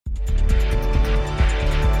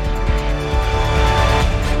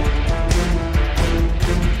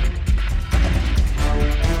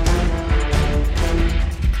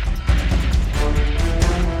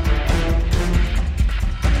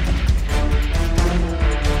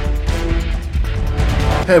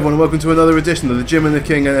Hey everyone, and welcome to another edition of the Jim and the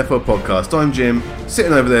King NFL podcast. I'm Jim,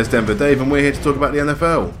 sitting over there is Denver Dave, and we're here to talk about the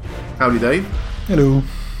NFL. Howdy, Dave. Hello.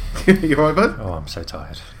 You alright, bud? Oh, I'm so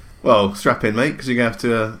tired. Well, strap in, mate, because you're going to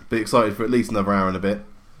have to be excited for at least another hour and a bit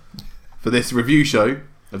for this review show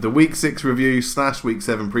of the Week 6 review / Week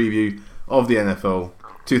 7 preview of the NFL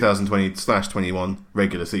 2020/21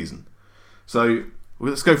 regular season. So,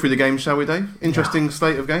 let's go through the games, shall we, Dave? Interesting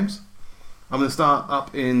slate of games. I'm going to start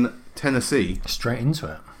up in Tennessee. Straight into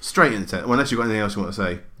it. Straight into Tennessee. Well, unless you've got anything else you want to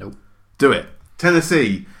say. Nope. Do it.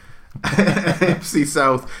 Tennessee. AFC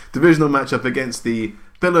South divisional matchup against the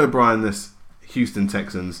Bill O'Brien-less Houston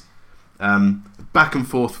Texans. Back and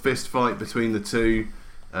forth fist fight between the two.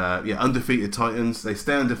 Undefeated Titans. They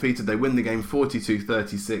stay undefeated. They win the game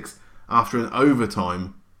 42-36 after an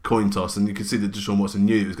overtime coin toss. And you can see that Deshaun Watson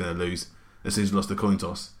knew he was going to lose as soon as he lost the coin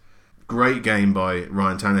toss. Great game by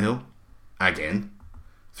Ryan Tannehill. Again.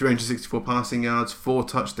 364 passing yards, 4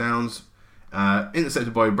 touchdowns,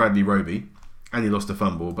 intercepted by Bradley Roby, and he lost a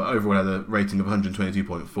fumble, but overall had a rating of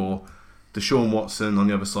 122.4. Deshaun Watson on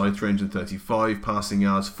the other side, 335 passing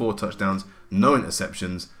yards, 4 touchdowns, no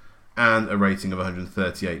interceptions, and a rating of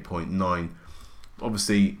 138.9.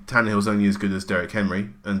 Obviously, Tannehill's only as good as Derrick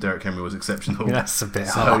Henry, and Derrick Henry was exceptional. That's a bit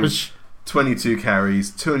harsh. 22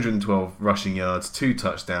 carries, 212 rushing yards, 2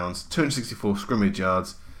 touchdowns, 264 scrimmage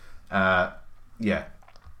yards.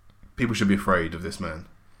 People should be afraid of this man.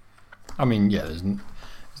 I mean,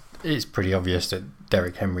 it's pretty obvious that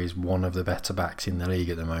Derrick Henry is one of the better backs in the league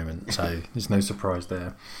at the moment, so there's no surprise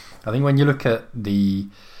there. I think when you look at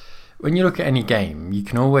any game, you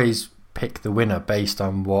can always pick the winner based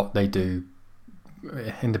on what they do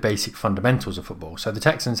in the basic fundamentals of football. So the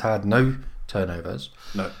Texans had no turnovers,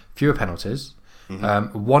 fewer penalties,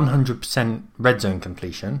 100% red zone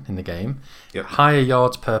completion in the game, higher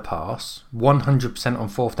yards per pass, 100% on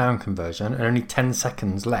fourth down conversion, and only 10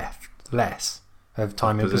 seconds less of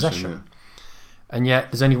time in possession. Yeah. And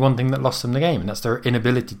yet there's only one thing that lost them the game, and that's their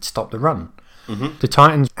inability to stop the run. The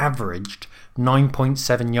Titans averaged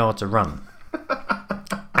 9.7 yards a run.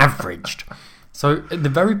 Averaged. So the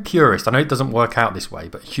very purist, I know it doesn't work out this way,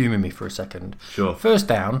 but humour me for a second. Sure. First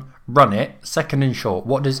down, run it, second and short.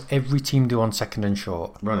 What does every team do on second and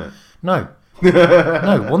short? Run it. No.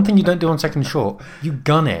 No, one thing you don't do on second and short, you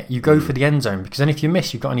gun it. You go for the end zone, because then if you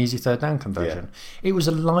miss, you've got an easy third down conversion. Yeah. It was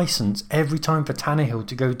a licence every time for Tannehill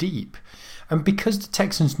to go deep. And because the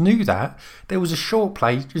Texans knew that, there was a short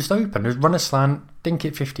play just open. Just run a slant, dink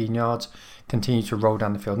it 15 yards, continue to roll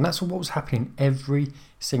down the field. And that's what was happening every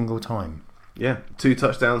single time. Yeah, 2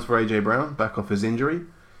 touchdowns for A.J. Brown, back off his injury.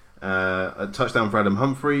 A touchdown for Adam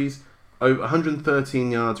Humphries.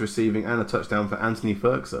 113 yards receiving and a touchdown for Anthony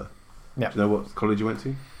Ferguson. Yep. Do you know what college you went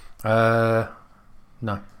to?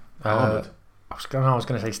 No. Harvard. I was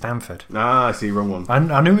going to say Stanford. I see, wrong one.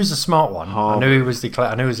 I knew he was a smart one. Harvard. I knew he was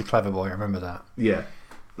a clever boy. I remember that. Yeah.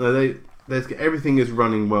 No, everything is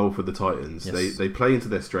running well for the Titans. Yes. They play into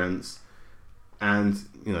their strengths, and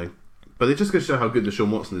but it just goes to show how good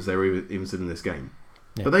Deshaun Watson is. They were even still in this game.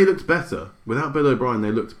 Yeah. But they looked better. Without Bill O'Brien,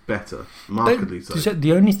 they looked better. Markedly so.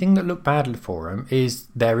 The only thing that looked badly for them is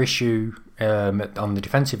their issue on the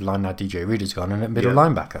defensive line. Now DJ Reader's gone, and at middle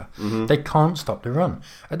linebacker. Mm-hmm. They can't stop the run.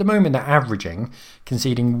 At the moment, they're averaging,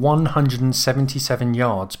 conceding 177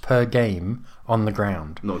 yards per game on the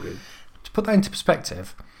ground. Not good. To put that into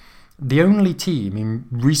perspective, the only team in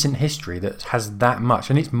recent history that has that much,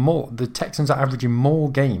 and it's more, the Texans are averaging more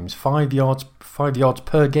games, 5 yards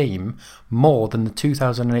per game, more than the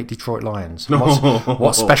 2008 Detroit Lions.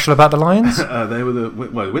 What's special about the Lions? They were the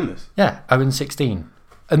winless. Yeah, 0-16.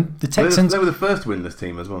 And the Texans... They were the first winless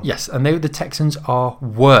team as well. Yes, and the Texans are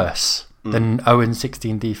worse than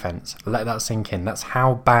 0-16 defense. Let that sink in. That's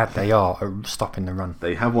how bad they are at stopping the run.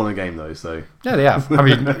 They have won a game though, so... Yeah, they have. I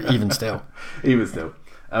mean, even still. Even still.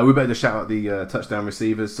 We better just shout out the touchdown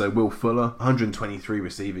receivers. So Will Fuller, 123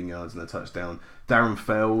 receiving yards and a touchdown. Darren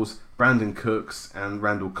Fells, Brandon Cooks, and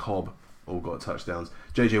Randall Cobb all got touchdowns.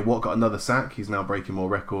 JJ Watt got another sack. He's now breaking more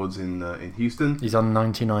records in Houston. He's on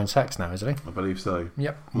 99 sacks now, isn't he? I believe so.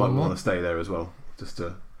 Yep. Might want to stay there as well, just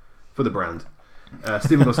for the brand.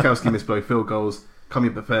 Stephen Gostkowski missed both field goals. Cummy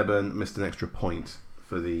Fairburn missed an extra point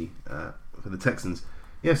for the Texans.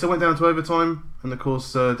 Yeah, so it went down to overtime, and of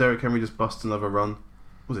course Derrick Henry just busted another run.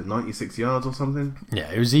 Was it 96 yards or something? Yeah,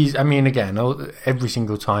 it was easy. I mean, again, every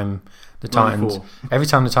single time the Titans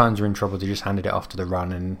were in trouble, they just handed it off to the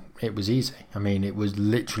run, and it was easy. I mean, it was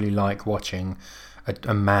literally like watching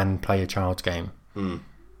a man play a child's game.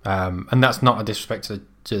 And that's not a disrespect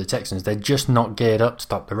to the Texans. They're just not geared up to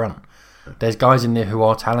stop the run. There's guys in there who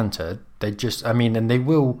are talented. They just, I mean, and they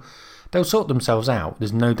will they'll sort themselves out.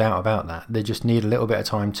 There's no doubt about that. They just need a little bit of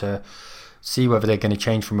time to see whether they're going to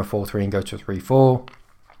change from a 4-3 and go to a 3-4,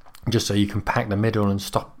 just so you can pack the middle and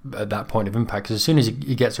stop at that point of impact. Because as soon as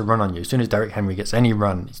he gets a run on you, as soon as Derrick Henry gets any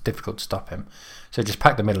run, it's difficult to stop him. So just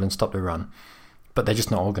pack the middle and stop the run. But they're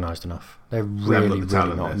just not organised enough. They're really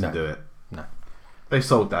not. To do it. No. They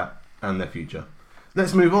sold that and their future.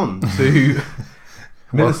 Let's move on to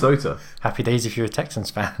Minnesota. Well, happy days if you're a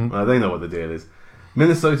Texans fan. Well, they know what the deal is.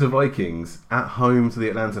 Minnesota Vikings at home to the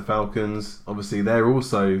Atlanta Falcons. Obviously, they're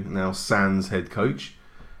also now Sans head coach.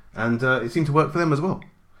 And it seemed to work for them as well.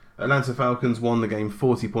 Atlanta Falcons won the game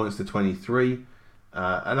 40 points to 23.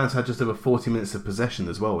 Atlanta had just over 40 minutes of possession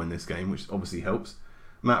as well in this game, which obviously helps.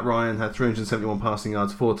 Matt Ryan had 371 passing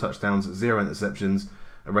yards, 4 touchdowns, 0 interceptions,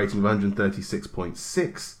 a rating of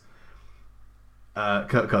 136.6.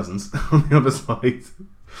 Kirk Cousins on the other side.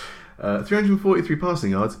 343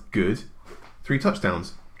 passing yards, good. 3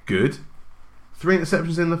 touchdowns, good. 3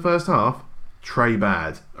 interceptions in the first half, Trey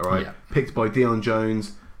bad. All right, picked by Deion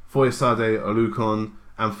Jones, Foyesade Olukon,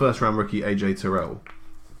 and first-round rookie AJ Terrell.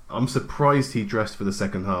 I'm surprised he dressed for the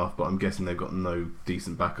second half, but I'm guessing they've got no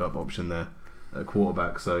decent backup option there at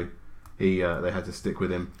quarterback, so they had to stick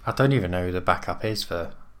with him. I don't even know who the backup is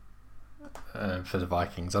for the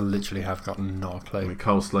Vikings. I literally have got not a clue. I mean,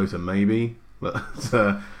 Carl Sloter maybe, but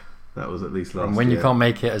that was at least last and when year. You can't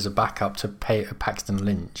make it as a backup to pay Paxton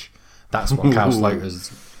Lynch, that's what Carl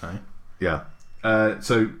Sloter's. Yeah.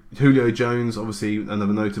 So Julio Jones, obviously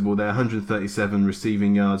another notable there, 137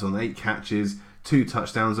 receiving yards on 8 catches, 2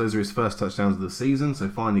 touchdowns. Those are his first touchdowns of the season, so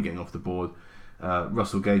finally getting off the board.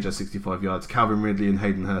 Russell Gage had 65 yards. Calvin Ridley and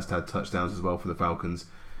Hayden Hurst had touchdowns as well for the Falcons.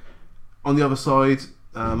 On the other side,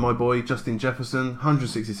 my boy Justin Jefferson,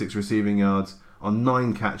 166 receiving yards on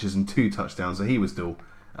 9 catches and 2 touchdowns. So he was still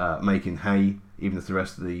making hay, even if the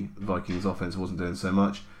rest of the Vikings offense wasn't doing so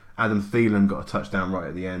much. Adam Thielen got a touchdown right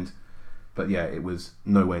at the end. But yeah, it was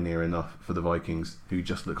nowhere near enough for the Vikings, who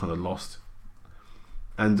just looked kind of lost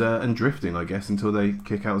and drifting, I guess, until they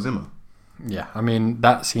kick out Zimmer. Yeah, I mean,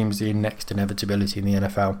 that seems the next inevitability in the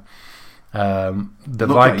NFL. The Not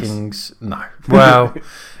Vikings, case. No. Well,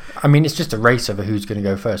 I mean, it's just a race over who's going to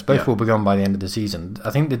go first. Both will be gone by the end of the season.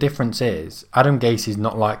 I think the difference is Adam Gase is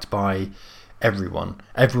not liked by everyone.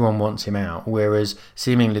 Everyone wants him out, whereas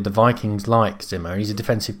seemingly the Vikings like Zimmer. He's a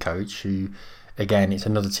defensive coach who, again, it's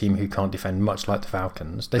another team who can't defend, much like the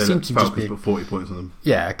Falcons. They seem to Falcons just be put 40 points on them.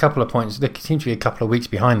 Yeah, a couple of points. They seem to be a couple of weeks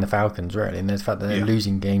behind the Falcons, really, and the fact that they're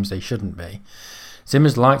losing games they shouldn't be.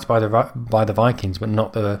 Zimmer's liked by the Vikings, but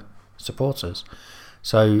not the supporters.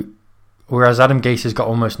 So, whereas Adam Gase has got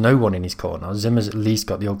almost no one in his corner, Zimmer's at least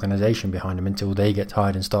got the organisation behind him until they get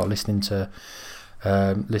tired and start listening to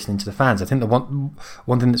the fans. I think the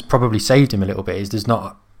one thing that's probably saved him a little bit is there's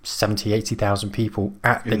not 70,000-80,000 people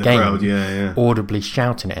at the game crowd, audibly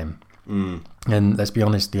shouting at him. And let's be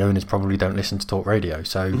honest, the owners probably don't listen to talk radio,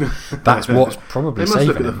 so that's what's probably saving him. They must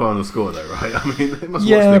look at the final score though, right? I mean, they must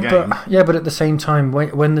watch the game. But at the same time,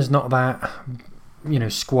 when there's not that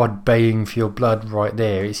squad baying for your blood right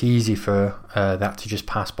there, it's easy for that to just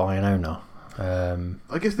pass by an owner.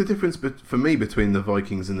 I guess the difference for me between the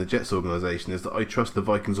Vikings and the Jets organisation is that I trust the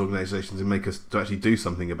Vikings organisation to actually do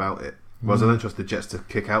something about it. Whereas I don't trust the Jets to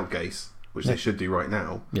kick out Gase, which they should do right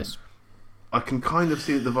now. Yes. I can kind of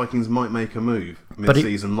see that the Vikings might make a move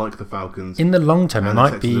mid-season, like the Falcons. In the long term, it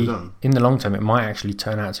might be. In the long term, it might actually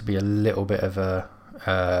turn out to be a little bit of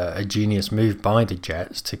a genius move by the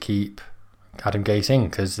Jets to keep Adam Gase in,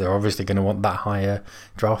 because they're obviously going to want that higher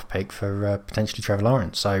draft pick for potentially Trevor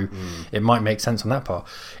Lawrence. So it might make sense on that part.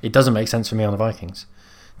 It doesn't make sense for me on the Vikings.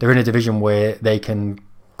 They're in a division where they can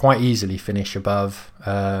quite easily finish above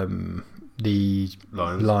the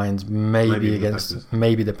Lions, maybe against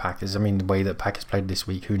the Packers. I mean, the way that Packers played this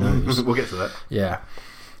week, who knows? We'll get to that. Yeah.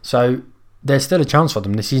 So there's still a chance for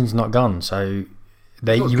them. The season's not gone. So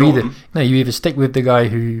you either stick with the guy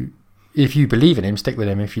who, if you believe in him, stick with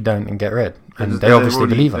him. If you don't, then get rid. And they obviously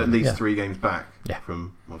believe in him. At least 3 games back.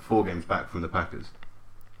 From 4 games back from the Packers.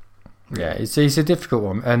 Yeah, it's a difficult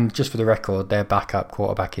one. And just for the record, their backup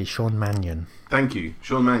quarterback is Sean Mannion. Thank you,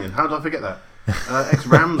 Sean Mannion. How did I forget that?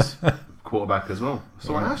 Ex-Rams quarterback as well.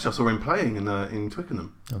 I saw him playing in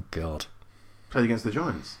Twickenham. Oh God! Played against the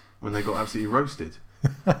Giants when they got absolutely roasted.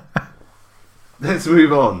 Let's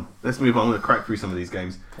move on. I'm going to crack through some of these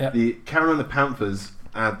games. Yep. The Carolina Panthers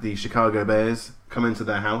had the Chicago Bears come into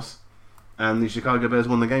their house, and the Chicago Bears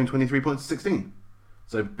won the game 23-16.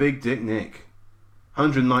 So Big Dick Nick,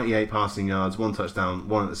 198 passing yards, 1 touchdown,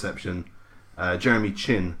 1 interception. Jeremy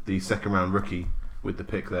Chin, the second-round rookie, with the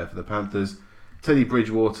pick there for the Panthers. Teddy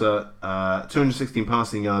Bridgewater, 216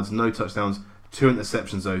 passing yards, no touchdowns, 2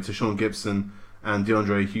 interceptions though to Sean Gibson and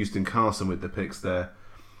DeAndre Houston Carson with the picks there.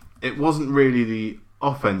 It wasn't really the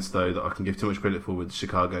offense though that I can give too much credit for with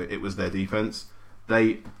Chicago. It was their defense.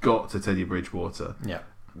 They got to Teddy Bridgewater. Yeah.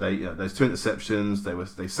 Those 2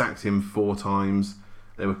 interceptions. They sacked him 4 times.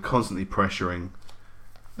 They were constantly pressuring.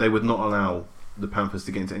 They would not allow the Panthers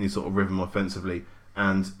to get into any sort of rhythm offensively.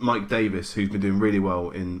 And Mike Davis, who's been doing really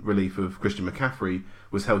well in relief of Christian McCaffrey,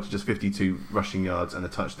 was held to just 52 rushing yards and a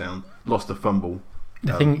touchdown. Lost a fumble.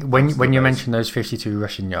 I think when you mention those 52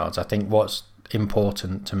 rushing yards, I think what's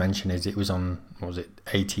important to mention is it was on,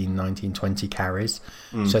 18, 19, 20 carries.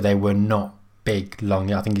 So they were not big,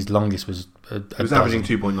 long. I think his longest was it was averaging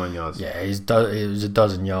 2.9 yards. Yeah, it was a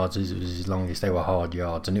dozen yards. It was his longest. They were hard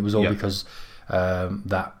yards. And it was all because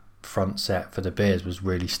that front set for the Bears was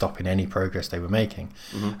really stopping any progress they were making.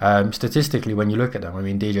 Statistically, when you look at them, I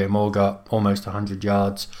mean, DJ Moore got almost 100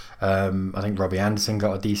 yards. I think Robbie Anderson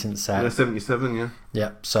got a decent set. Yeah, 77,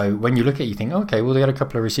 Yeah, so when you look at it, you think, okay, well, they had a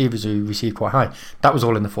couple of receivers who received quite high. That was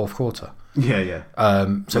all in the fourth quarter. Yeah.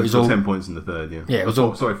 So it was all 10 points in the third, Yeah, it was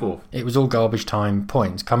all... Sorry, fourth. It was all garbage time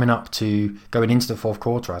points. Going into the fourth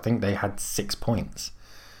quarter, I think they had 6 points.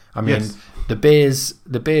 I mean, the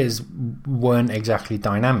Bears weren't exactly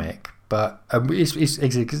dynamic, but it's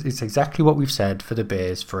exactly what we've said for the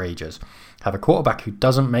Bears for ages. Have a quarterback who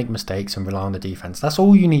doesn't make mistakes and rely on the defense. That's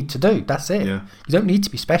all you need to do. That's it. Yeah. You don't need to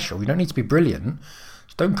be special. You don't need to be brilliant.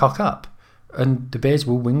 Just don't cock up, and the Bears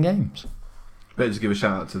will win games. Better just give a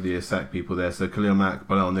shout out to the sack people there. So Khalil Mack,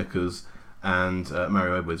 Bilal Nichols, and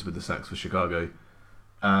Mario Edwards with the sacks for Chicago.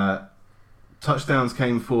 Touchdowns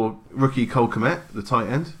came for rookie Cole Kmet, the tight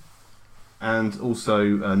end, and also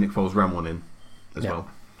Nick Foles ran one in as well.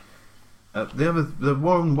 The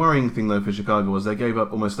one worrying thing though for Chicago was they gave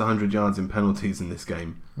up almost 100 yards in penalties in this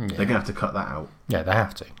game. Yeah. They're going to have to cut that out. Yeah, they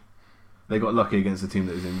have to. They got lucky against a team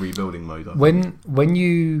that is in rebuilding mode. When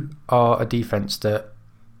you are a defense that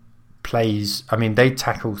plays, I mean, they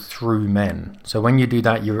tackle through men. So when you do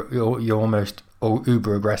that, you're almost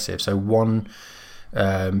uber aggressive. So one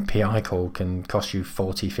PI call can cost you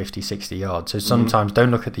 40, 50, 60 yards. So sometimes don't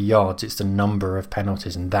look at the yards, it's the number of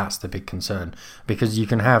penalties, and that's the big concern. Because you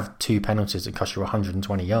can have 2 penalties that cost you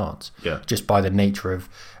 120 yards just by the nature of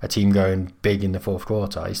a team going big in the fourth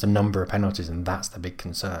quarter. It's the number of penalties, and that's the big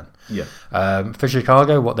concern. For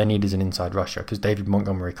Chicago, what they need is an inside rusher, because David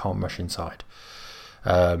Montgomery can't rush inside.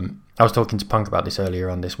 I was talking to Punk about this earlier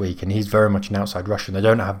on this week, and he's very much an outside rusher. They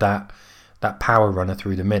don't have that power runner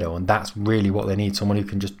through the middle, and that's really what they need. Someone who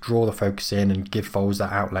can just draw the focus in and give Foles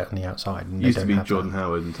that outlet on the outside. And used to be Jordan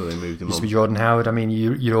Howard until they moved him on. Used to be Jordan Howard. I mean,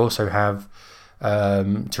 you also have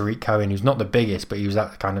Tariq Cohen, who's not the biggest, but he was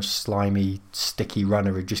that kind of slimy, sticky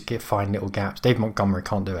runner who just find little gaps. Dave Montgomery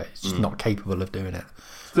can't do it. He's just not capable of doing it.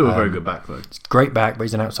 Still a very good back, though. It's a great back, but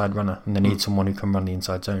he's an outside runner, and they need someone who can run the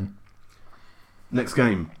inside zone. Next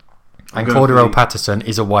game. And Cordarrelle Patterson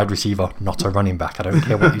is a wide receiver, not a running back. I don't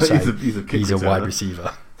care what you say. he's a wide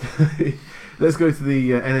receiver. Let's go to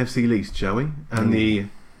the NFC East, shall we? And the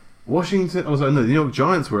New York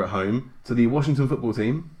Giants were at home to the Washington football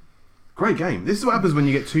team. Great game. This is what happens when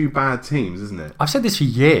you get 2 bad teams, isn't it? I've said this for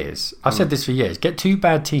years. Get 2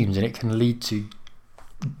 bad teams and it can lead to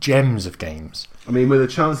gems of games. I mean, with a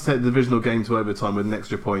chance to take the divisional game to overtime with an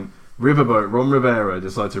extra point, Riverboat Ron Rivera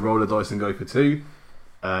decided to roll the dice and go for 2.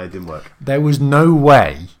 It didn't work. There was no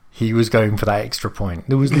way he was going for that extra point.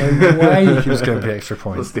 There was no way he was going for the extra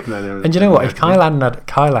point. And you know what? If Kyle Allen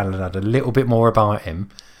had a little bit more about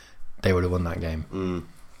him, they would have won that game.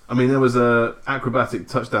 I mean, there was a acrobatic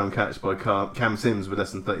touchdown catch by Cam Sims with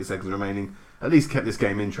less than 30 seconds remaining. At least kept this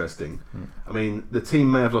game interesting. I mean, the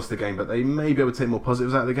team may have lost the game, but they may be able to take more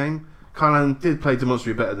positives out of the game. Kyle Allen did play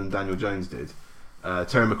demonstrably better than Daniel Jones did.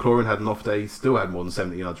 Terry McLaurin had an off day, still had more than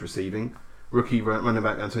 70 yards receiving. Rookie running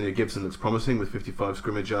back Antonio Gibson looks promising with 55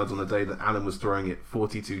 scrimmage yards on the day that Allen was throwing it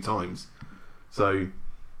 42 times. So,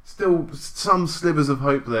 still some slivers of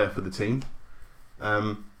hope there for the team.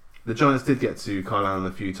 The Giants did get to Kyle Allen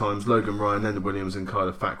a few times. Logan Ryan, Leonard Williams and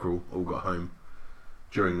Kyler Fackrell all got home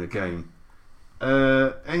during the game.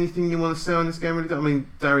 Anything you want to say on this game? Really? I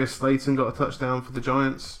mean, Darius Slayton got a touchdown for the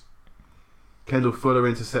Giants. Kendall Fuller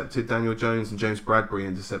intercepted Daniel Jones, and James Bradbury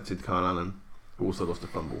intercepted Kyle Allen, who also lost a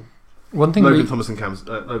fumble. Logan Thomas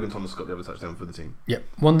got the other touchdown for the team. Yep.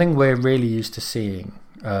 One thing we're really used to seeing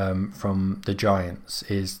from the Giants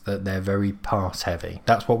is that they're very pass heavy.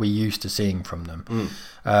 That's what we're used to seeing from them.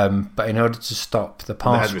 But in order to stop the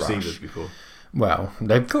pass rush, receivers before. Well,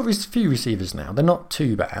 they've got a few receivers now. They're not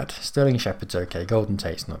too bad. Sterling Shepard's okay. Golden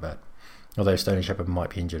Tate's not bad. Although Sterling Shepard might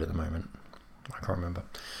be injured at the moment. I can't remember.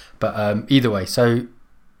 But either way, so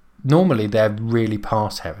normally they're really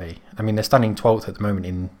pass heavy. I mean, they're standing 12th at the moment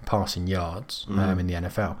in passing yards in the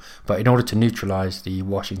NFL. But in order to neutralise the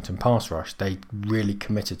Washington pass rush, they really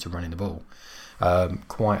committed to running the ball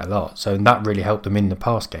quite a lot. So that really helped them in the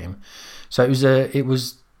pass game. So it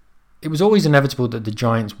was always inevitable that the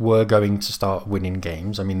Giants were going to start winning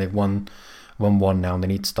games. I mean, they've won one now, and they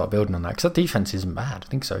need to start building on that because that defense isn't bad. I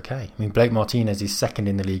think it's okay. I mean, Blake Martinez is second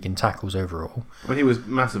in the league in tackles overall. Well, he was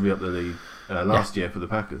massively up the league last year for the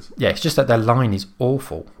Packers. Yeah, it's just that their line is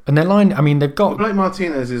awful, and their line. I mean, they've got Blake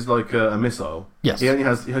Martinez is like a missile. Yes, he can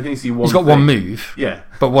only see one. He's got one move. Yeah,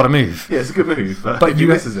 but what a move! Yeah, it's a good move. But if he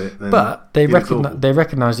misses it, then they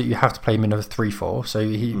recognise that you have to play him in a 3-4. So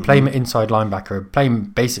he play him at inside linebacker, play him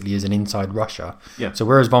basically as an inside rusher. Yeah. So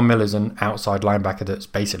whereas Von Miller's an outside linebacker that's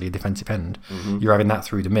basically a defensive end, you're having that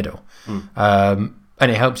through the middle, and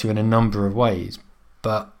it helps you in a number of ways.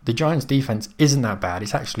 But the Giants' defense isn't that bad.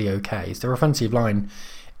 It's actually okay. It's their offensive line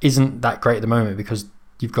isn't that great at the moment because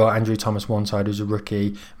you've got Andrew Thomas one side who's a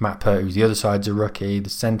rookie, Matt Pert who's the other side's a rookie. The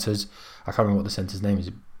centres, I can't remember what the centre's name is.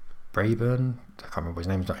 Brayburn? I can't remember what his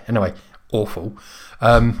name is. Anyway, awful.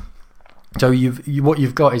 So what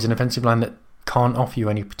you've got is an offensive line that can't offer you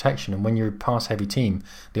any protection. And when you're a pass-heavy team,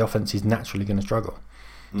 the offense is naturally going to struggle.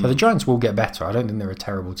 So the Giants will get better. I don't think they're a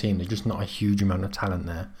terrible team. There's just not a huge amount of talent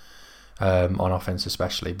there. On offense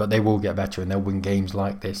especially, but they will get better and they'll win games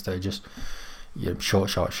like this. They're just short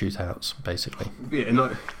shootouts basically.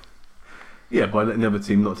 By letting the other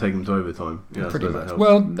team not take them to overtime. Yeah, pretty much.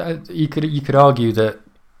 Well, you could argue that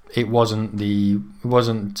it wasn't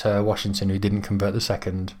Washington who didn't convert the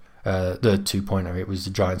second. The 2-pointer, it was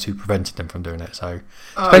the Giants who prevented them from doing it. So you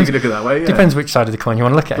can look at it that way. Yeah. Depends which side of the coin you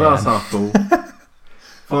want to look at. Glass half full.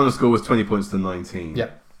 Final score was 20 points to 19.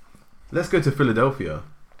 Yeah. Let's go to Philadelphia,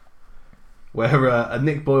 where a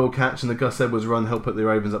Nick Boyle catch and a Gus Edwards run helped put the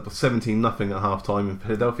Ravens up to 17-0 at half-time in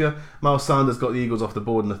Philadelphia. Miles Sanders got the Eagles off the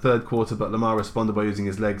board in the third quarter, but Lamar responded by using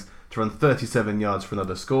his legs to run 37 yards for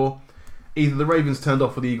another score. Either the Ravens turned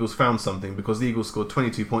off or the Eagles found something, because the Eagles scored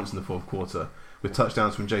 22 points in the fourth quarter, with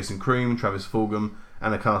touchdowns from Jason Kroom, Travis Fulgham,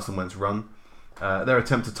 and a Carson Wentz run. Their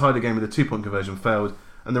attempt to tie the game with a 2-point conversion failed,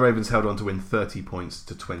 and the Ravens held on to win 30 points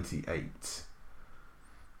to 28.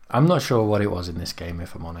 I'm not sure what it was in this game,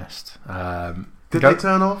 if I'm honest. Did they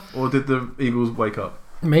turn off, or did the Eagles wake up?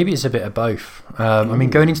 Maybe it's a bit of both. I mean,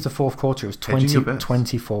 going into the fourth quarter, it was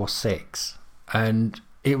 24-6, and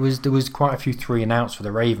there was quite a few 3-and-outs for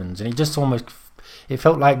the Ravens, and it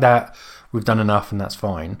felt like that we've done enough and that's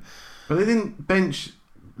fine. But they didn't bench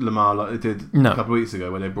Lamar like they did a couple of weeks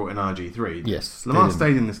ago, where they brought in RG3. Yes, Lamar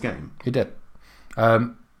stayed in this game. He did.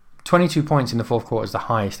 22 points in the fourth quarter is the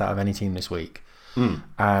highest out of any team this week.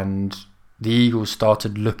 And the Eagles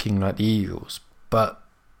started looking like the Eagles, but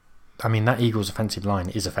I mean, that Eagles offensive line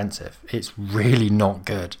is offensive. It's really not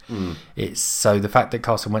good. So the fact that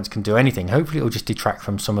Carson Wentz can do anything, hopefully it'll just detract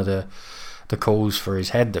from some of the calls for his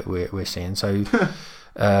head that we're seeing. So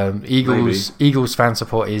Eagles fan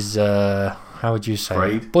support is how would you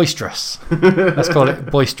say it? Boisterous. Let's call it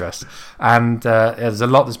boisterous. And there's a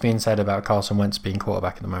lot that's being said about Carson Wentz being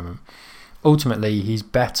quarterback at the moment. Ultimately, he's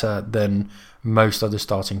better than most other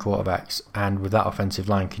starting quarterbacks, and with that offensive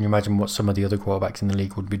line, can you imagine what some of the other quarterbacks in the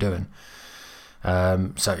league would be doing?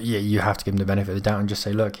 So yeah, you have to give him the benefit of the doubt and just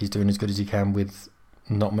say, look, he's doing as good as he can with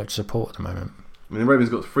not much support at the moment. I mean, the Ravens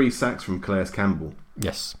got 3 sacks from Calais Campbell.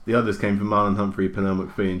 Yes. The others came from Marlon Humphrey, Pernell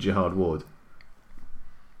McPhee, and Jihad Ward.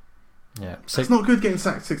 Yeah, so it's not good getting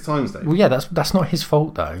sacked 6 times, Dave. Well, yeah, that's not his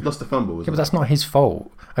fault though. Lost a fumble, but that's not his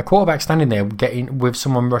fault. A quarterback standing there getting with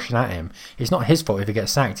someone rushing at him, it's not his fault if he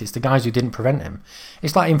gets sacked. It's the guys who didn't prevent him.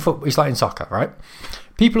 It's like in football. It's like in soccer, right?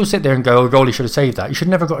 People will sit there and go, "Oh, goalie should have saved that." You should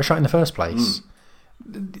never have got a shot in the first place.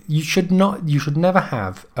 You should not. You should never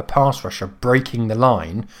have a pass rusher breaking the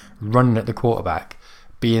line, running at the quarterback,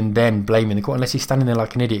 being then blaming the quarterback unless he's standing there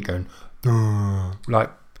like an idiot going, like.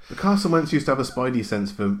 But Carson Wentz used to have a spidey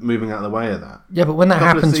sense for moving out of the way of that. Yeah, but when that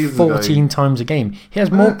happens 14 times a game, he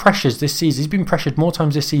has more pressures this season. He's been pressured more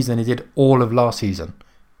times this season than he did all of last season.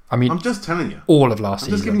 I mean, I'm just telling you. All of last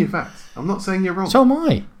season. I'm just giving you facts. I'm not saying you're wrong. So am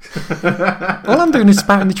I. All I'm doing is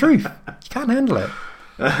spouting the truth. You can't handle it.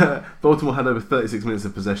 Baltimore had over 36 minutes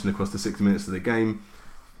of possession across the 60 minutes of the game.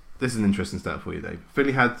 This is an interesting stat for you, Dave.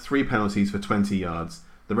 Philly had 3 penalties for 20 yards.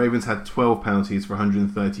 The Ravens had 12 penalties for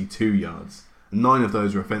 132 yards. 9 of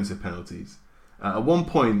those were offensive penalties. At one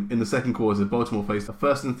point in the second quarter, Baltimore faced a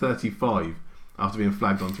 1st and 35 after being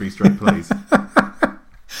flagged on 3 straight plays.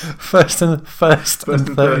 First and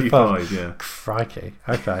 35, yeah. Crikey.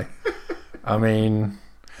 Okay. I mean,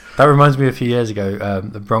 that reminds me of a few years ago,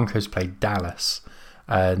 the Broncos played Dallas,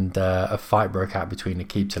 and a fight broke out between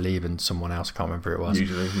Aqib Talib and someone else. I can't remember who it was.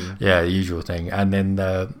 Usually, yeah, the usual thing. And then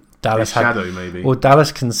Dallas maybe. Well,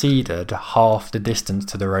 Dallas conceded half the distance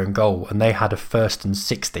to their own goal, and they had a 1st and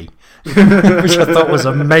 60, which I thought was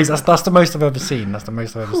amazing. That's the most I've ever seen.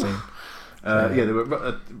 They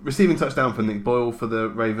were receiving touchdown for Nick Boyle for the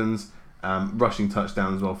Ravens, rushing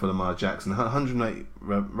touchdown as well for Lamar Jackson, 108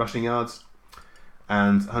 rushing yards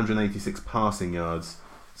and 186 passing yards.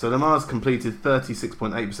 So Lamar's completed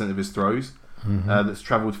 36.8% of his throws. That's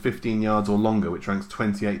travelled 15 yards or longer, which ranks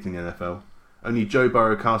 28th in the NFL. Only Joe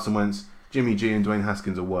Burrow, Carson Wentz, Jimmy G and Dwayne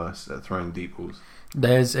Haskins are worse at throwing deep balls.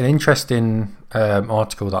 There's an interesting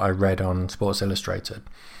article that I read on Sports Illustrated,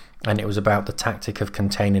 and it was about the tactic of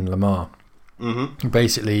containing Lamar.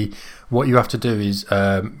 Basically, what you have to do is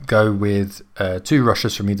go with 2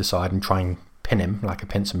 rushers from either side and try and pin him like a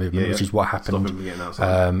pincer movement, which is what happened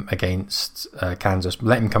against Kansas.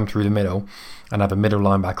 Let him come through the middle and have a middle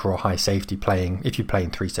linebacker or a high safety playing, if you're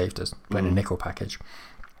playing 3 safeties, playing a nickel package,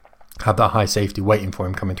 have that high safety waiting for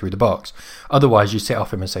him coming through the box. Otherwise, you sit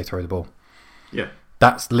off him and say throw the ball. Yeah.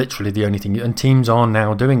 That's literally the only thing. And teams are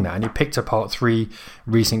now doing that. And he picked apart 3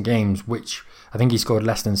 recent games, which I think he scored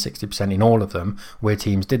less than 60% in all of them, where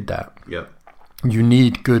teams did that. Yeah. You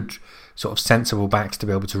need good, sort of sensible backs to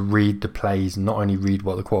be able to read the plays, and not only read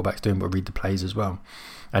what the quarterback's doing, but read the plays as well.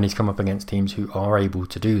 And he's come up against teams who are able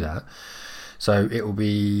to do that. So it will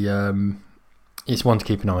be... it's one to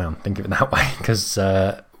keep an eye on, think of it that way, because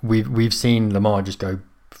we've seen Lamar just go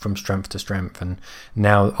from strength to strength, and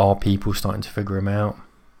now are people starting to figure him out?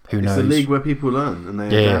 Who knows? It's a league where people learn and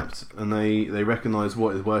they adapt and they recognise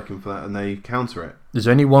what is working for that and they counter it. There's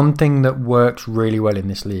only one thing that works really well in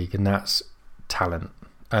this league, and that's talent.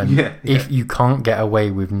 And if you can't get away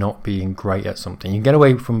with not being great at something, you can get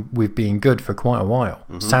away with being good for quite a while.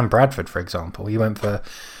 Sam Bradford, for example, he went for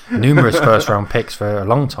numerous first-round picks for a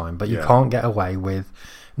long time, but you can't get away with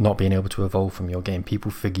not being able to evolve from your game. People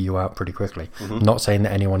figure you out pretty quickly. I'm not saying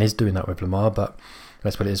that anyone is doing that with Lamar, but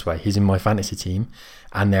let's put it this way. He's in my fantasy team,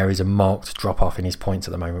 and there is a marked drop-off in his points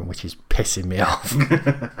at the moment, which is pissing me off.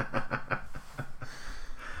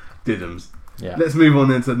 Diddums. Yeah. Let's move on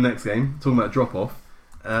then to the next game. Talking about drop-off.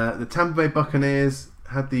 The Tampa Bay Buccaneers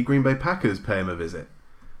had the Green Bay Packers pay him a visit.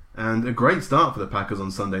 And a great start for the Packers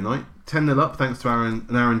on Sunday night. 10-0 up thanks to an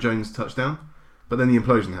Aaron Jones touchdown. But then the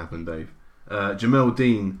implosion happened, Dave. Jamel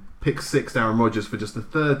Dean picked 6 Aaron Rodgers for just the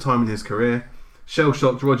 3rd time in his career.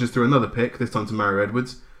 Shell-shocked, Rodgers threw another pick, this time to Mario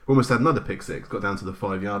Edwards. Almost had another pick 6, got down to the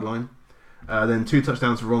 5-yard line. Then 2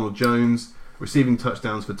 touchdowns for Ronald Jones. Receiving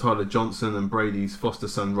touchdowns for Tyler Johnson and Brady's foster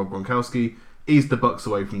son Rob Gronkowski eased the Bucs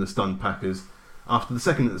away from the stunned Packers. After the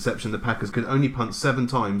second interception, the Packers could only punt 7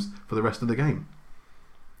 times for the rest of the game.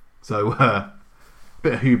 So,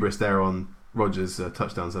 bit of hubris there on Rodgers'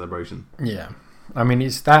 touchdown celebration. Yeah. I mean,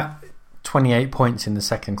 it's that 28 points in the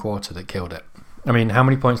second quarter that killed it. I mean, how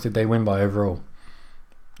many points did they win by overall?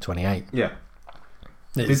 28. Yeah.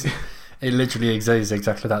 It literally is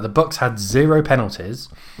exactly that. The Bucs had 0 penalties,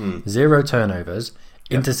 0 turnovers,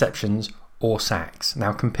 interceptions, or sacks.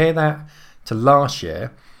 Now, compare that to last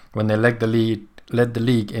year when they led the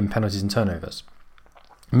league in penalties and turnovers.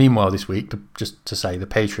 Meanwhile, this week, just to say, the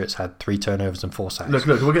Patriots had 3 turnovers and 4 sacks. Look,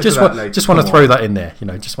 we'll get to that later. Just want to throw that in there.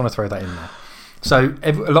 Just want to throw that in there. So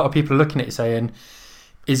a lot of people are looking at it saying,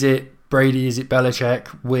 is it Brady? Is it Belichick?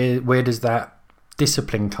 Where does that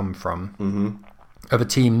discipline come from of a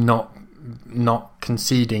team not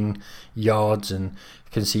conceding yards and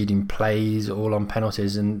conceding plays all on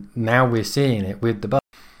penalties? And now we're seeing it with the Bucs.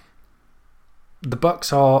 The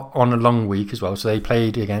Bucs are on a long week as well, so they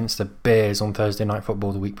played against the Bears on Thursday Night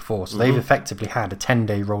Football the week before. So they've effectively had a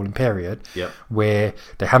 10-day rolling period where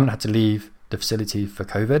they haven't had to leave the facility for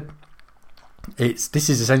COVID. This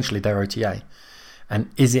is essentially their OTA. And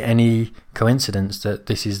is it any coincidence that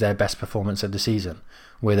this is their best performance of the season,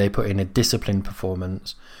 where they put in a disciplined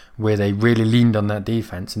performance, where they really leaned on that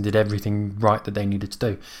defense and did everything right that they needed to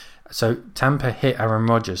do? So Tampa hit Aaron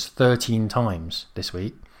Rodgers 13 times this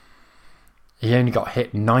week. He only got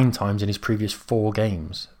hit 9 times in his previous 4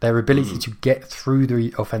 games. Their ability to get through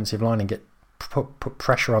the offensive line and get put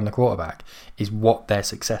pressure on the quarterback is what their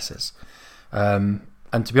success is. And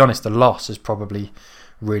to be honest, the loss has probably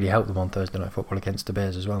really helped them on Thursday Night Football against the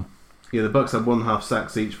Bears as well. Yeah, the Bucs had 1.5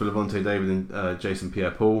 sacks each for Levante David and Jason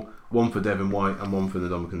Pierre-Paul, 1 for Devin White and 1 for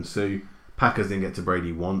Ndamukong Suh. Packers didn't get to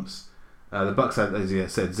Brady once. The Bucs had, as you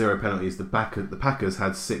said, 0 penalties. The Packers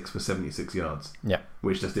had 6 for 76 yards,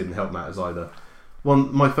 which just didn't help matters either.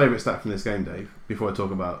 My favourite stat from this game, Dave, before I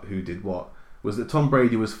talk about who did what, was that Tom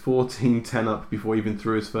Brady was 14-10 up before he even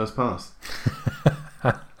threw his first pass.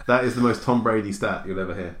 That is the most Tom Brady stat you'll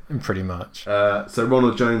ever hear. Pretty much. So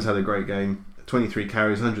Ronald Jones had a great game. 23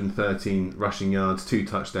 carries, 113 rushing yards, 2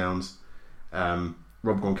 touchdowns. Rob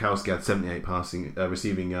Gronkowski had 78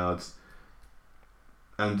 receiving yards.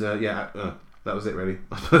 And that was it really.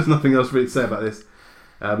 I suppose nothing else really to say about this.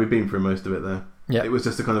 We've been through most of it there. Yeah. It was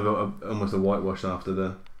just a kind of almost a whitewash after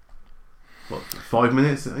the 5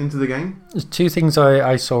 minutes into the game. There's 2 things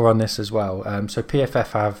I saw on this as well. So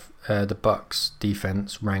PFF have the Bucks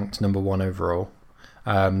defense ranked number 1 overall.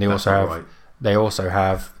 They also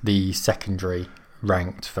have the secondary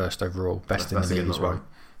ranked first overall, best in the league as well. Right.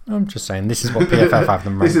 I'm just saying, this is what PFF have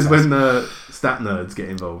them ranked. This is when the stat nerds get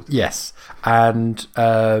involved. Yes, and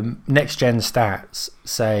Next Gen Stats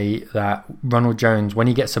say that Ronald Jones, when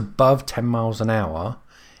he gets above 10 miles an hour,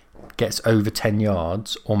 gets over 10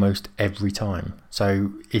 yards almost every time.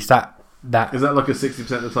 So is that is that like a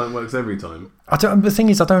 60% of the time works every time? The thing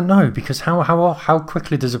is, I don't know, because how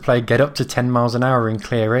quickly does a player get up to 10 miles an hour in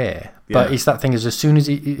clear air? Yeah. But it's that thing, as soon as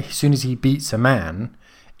he beats a man,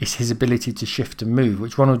 it's his ability to shift and move,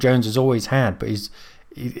 which Ronald Jones has always had, but he's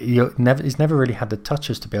never really had the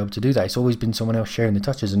touches to be able to do that. It's always been someone else sharing the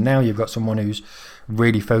touches, and now you've got someone who's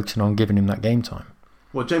really focusing on giving him that game time.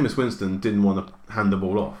 Well, Jameis Winston didn't want to hand the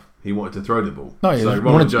ball off. He wanted to throw the ball. No, he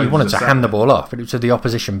wanted to hand the ball off, but it was to the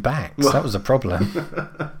opposition backs. Well, that was the problem.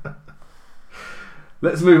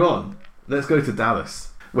 Let's move on. Let's go to Dallas,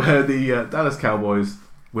 where the Dallas Cowboys,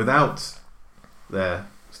 without their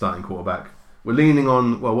starting quarterback, were leaning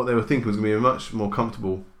on what they were thinking was going to be a much more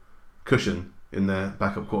comfortable cushion in their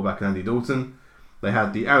backup quarterback, Andy Dalton. They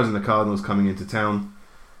had the Arizona Cardinals coming into town.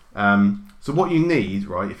 So what you need,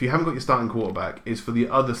 right, if you haven't got your starting quarterback, is for the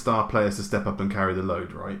other star players to step up and carry the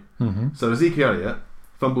load, right? Mm-hmm. So Ezekiel Elliott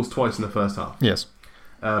fumbles twice in the first half. Yes.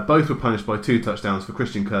 Both were punished by 2 touchdowns for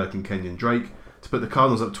Christian Kirk and Kenyon Drake to put the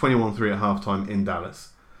Cardinals up 21-3 at halftime in Dallas.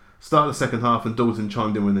 Start of the second half, and Dalton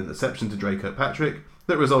chimed in with an interception to Drake Kirkpatrick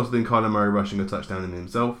that resulted in Kyler Murray rushing a touchdown in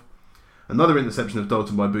himself. Another interception of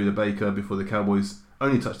Dalton by Budda Baker before the Cowboys'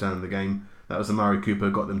 only touchdown of the game. That was Amari Cooper,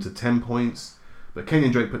 got them to 10 points. But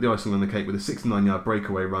Kenyon Drake put the icing on the cake with a 69-yard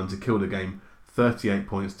breakaway run to kill the game, 38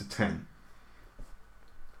 points to 10.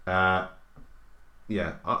 I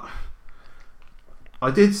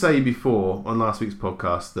did say before on last week's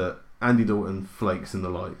podcast that Andy Dalton flakes in the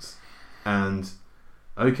lights. And,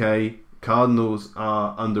 okay, Cardinals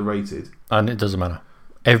are underrated. And it doesn't matter.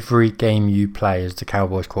 Every game you play as the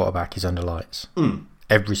Cowboys quarterback is under lights.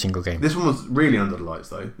 Every single game. This one was really under the lights,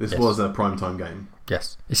 though. This was a primetime game.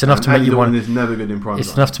 Yes, it's enough to make you want. Is never good in primetime.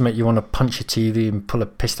 It's enough to make you want to punch your TV and pull a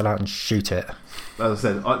pistol out and shoot it. As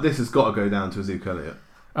I said, this has got to go down to Ezekiel Elliott.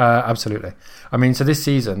 Absolutely. I mean, so this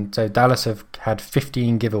season, Dallas have had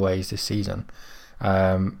 15 giveaways this season,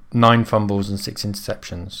 9 fumbles and 6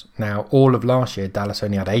 interceptions. Now, all of last year, Dallas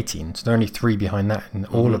only had 18, so they're only 3 behind that in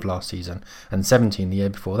all of last season, and 17 the year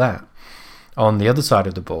before that. On the other side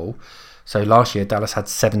of the ball, so last year Dallas had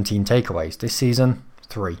 17 takeaways. This season,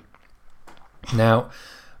 3. Now,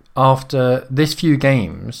 after this few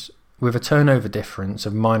games, with a turnover difference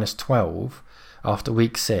of -12 after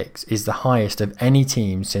week 6, is the highest of any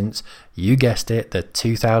team since, you guessed it, the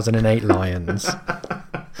 2008 Lions.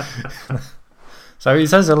 So it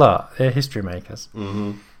says a lot. They're history makers.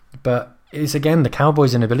 Mm-hmm. But it's, again, the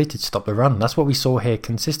Cowboys' inability to stop the run. That's what we saw here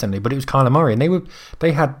consistently. But it was Kyler Murray, and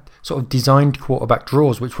they had sort of designed quarterback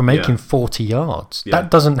draws which were making 40 yards. Yeah.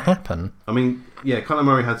 That doesn't happen. I mean, Kyler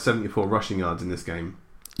Murray had 74 rushing yards in this game.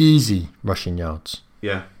 Easy rushing yards.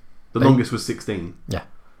 Yeah. The longest was 16. Yeah.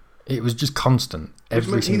 It was just constant. Every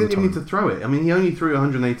single time. He didn't even need to throw it. I mean, he only threw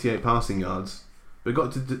 188 passing yards, but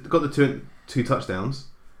got the two touchdowns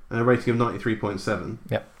and a rating of 93.7.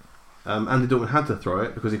 Yep. Andy Dalton had to throw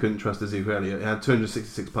it because he couldn't trust Ezekiel Elliott. He had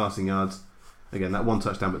 266 passing yards. Again, that 1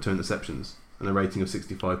 touchdown but 2 interceptions and a rating of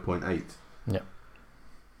 65.8. Yep.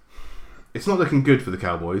 It's not looking good for the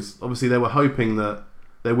Cowboys. Obviously, they were hoping that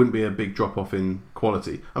there wouldn't be a big drop-off in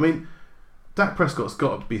quality. I mean, Dak Prescott's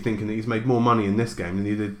got to be thinking that he's made more money in this game than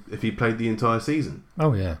he did if he played the entire season.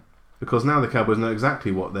 Oh, yeah. Because now the Cowboys know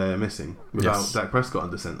exactly what they're missing without Dak Prescott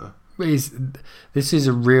under centre. This was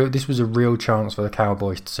a real chance for the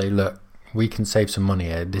Cowboys to say, look, we can save some money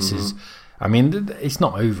here. This is, I mean, it's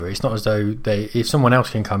not over. It's not as though if someone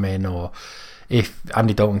else can come in, or if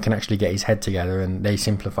Andy Dalton can actually get his head together and they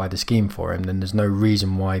simplify the scheme for him, then there's no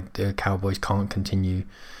reason why the Cowboys can't continue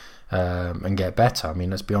and get better. I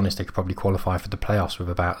mean, let's be honest, they could probably qualify for the playoffs with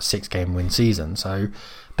about a 6-game win season. So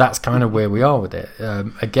that's kind of where we are with it.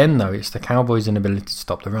 Again, though, it's the Cowboys' inability to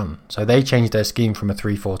stop the run. So they changed their scheme from a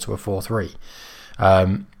 3-4 to a 4-3.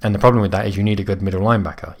 And the problem with that is you need a good middle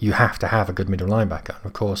linebacker. You have to have a good middle linebacker. And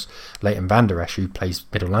of course, Leighton Van Der Esch, who plays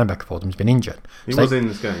middle linebacker for them, has been injured. He was in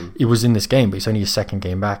this game. He was in this game, but it's only his second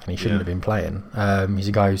game back, and he shouldn't have been playing. He's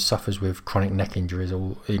a guy who suffers with chronic neck injuries,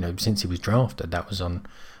 since he was drafted. That was on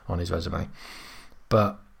his resume.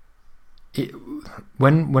 But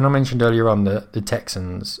when I mentioned earlier on that the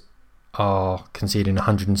Texans are conceding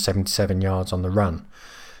 177 yards on the run.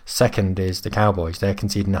 Second is the Cowboys. They're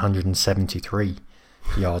conceding 173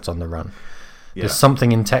 yards on the run. Yeah. There's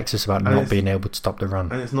something in Texas about not being able to stop the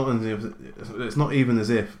run. And it's not even as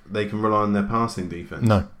if they can rely on their passing defense.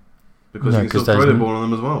 No. Because you can still throw the ball on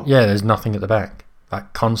them as well. Yeah, there's nothing at the back.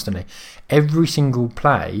 Like, constantly. Every single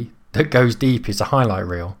play that goes deep is a highlight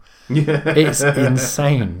reel. Yeah. It's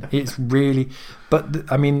insane. It's really...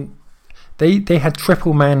 But, I mean, they had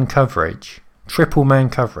triple man coverage.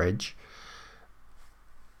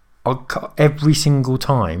 Every single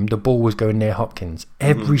time the ball was going near Hopkins.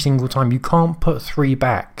 Every single time. You can't put 3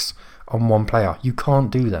 backs on one player. You can't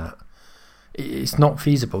do that. It's not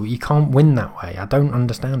feasible. You can't win that way. I don't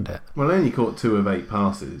understand it. Well, they only caught 2 of 8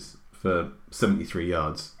 passes for 73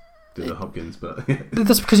 yards to the Hopkins, but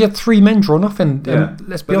that's because you had 3 men drawn off, and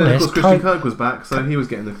let's be honest. Of course, Christian Kirk was back, so he was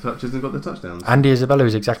getting the touches and got the touchdowns. Andy Isabella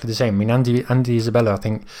is exactly the same. I mean, Andy Isabella, I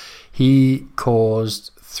think he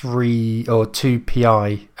caused 2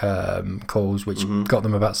 PI calls, which got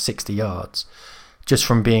them about 60 yards, just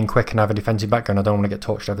from being quick and have a defensive background. I don't want to get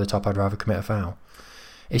torched over the top. I'd rather commit a foul.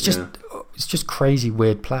 It's just crazy,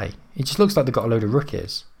 weird play. It just looks like they've got a load of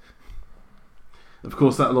rookies. Of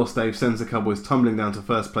course, that loss, Dave, sends the Cowboys tumbling down to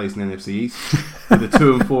first place in the NFC East with a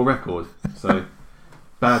 2-4 record. So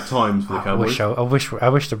bad times for the Cowboys. I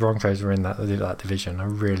wish the Broncos were in that division. I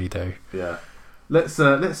really do. Yeah. Let's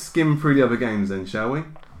skim through the other games then, shall we?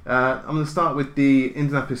 I'm going to start with the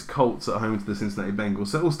Indianapolis Colts at home to the Cincinnati Bengals.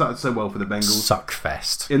 So it all started so well for the Bengals.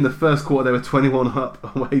 Suckfest. In the first quarter, they were 21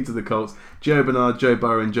 up away to the Colts. Joe Bernard, Joe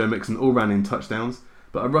Burrow and Joe Mixon all ran in touchdowns.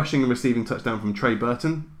 But a rushing and receiving touchdown from Trey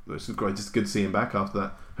Burton, which was great, just good to see him back after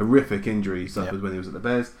that horrific injury he suffered when he was at the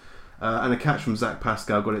Bears. And a catch from Zach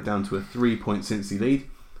Pascal got it down to a 3-point Cincy lead.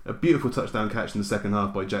 A beautiful touchdown catch in the second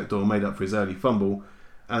half by Jack Doyle made up for his early fumble.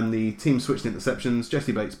 And the team switched interceptions.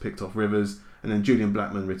 Jesse Bates picked off Rivers, and then Julian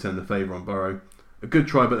Blackmon returned the favour on Burrow. A good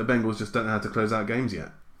try, but the Bengals just don't know how to close out games yet.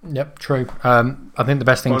 Yep, true. I think the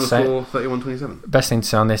best thing to say... Final score, 31-27. Best thing to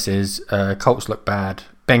say on this is Colts look bad,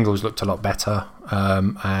 Bengals looked a lot better,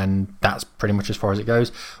 and that's pretty much as far as it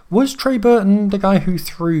goes. Was Trey Burton the guy who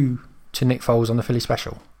threw to Nick Foles on the Philly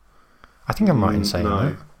special? I think I'm right in saying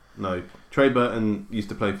that. No. Trey Burton used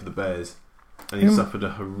to play for the Bears, and he suffered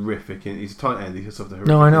a horrific... He's a tight end. He suffered a horrific...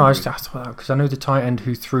 No, I know. I thought that because I know the tight end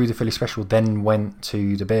who threw the Philly special then went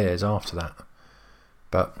to the Bears after that.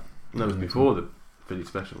 But no, it was before the Philly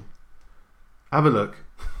special. Have a look.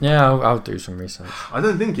 Yeah, I'll do some research. I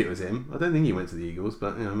don't think it was him. I don't think he went to the Eagles,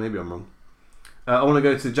 but maybe I'm wrong. I want to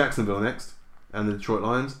go to Jacksonville next and the Detroit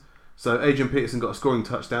Lions. So Adrian Peterson got a scoring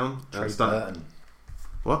touchdown. Trey Burton.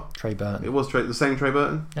 What? Trey Burton. It was the same Trey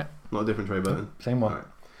Burton? Yeah. Not a different Trey Burton? Same one. All right.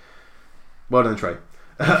 Well done, Trey.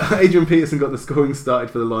 Adrian Peterson got the scoring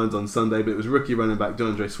started for the Lions on Sunday, but it was rookie running back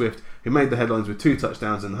DeAndre Swift who made the headlines with 2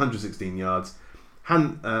 touchdowns and 116 yards.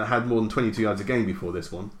 Hadn't had more than 22 yards a game before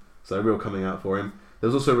this one, so a real coming out for him. There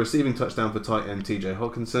was also a receiving touchdown for tight end TJ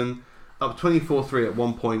Hawkinson. Up 24-3 at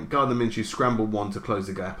one point, Gardner Minshew scrambled one to close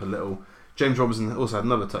the gap a little. James Robinson also had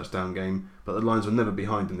another touchdown game, but the Lions were never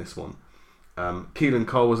behind in this one. Keelan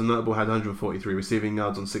Cole was a notable, had 143 receiving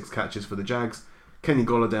yards on 6 catches for the Jags. Kenny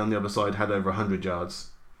Golladay on the other side had over 100 yards.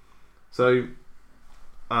 So,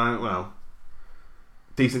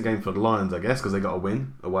 decent game for the Lions, I guess, because they got a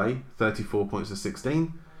win away, 34 points to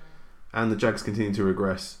 16. And the Jags continue to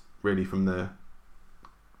regress, really, from their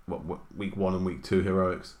week 1 and week 2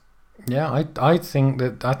 heroics. Yeah, I think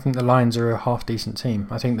the Lions are a half decent team.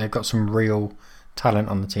 I think they've got some real talent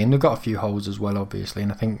on the team. They've got a few holes as well, obviously,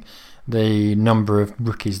 and I think the number of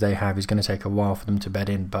rookies they have is going to take a while for them to bed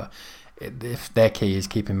in. But if their key is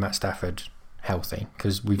keeping Matt Stafford healthy,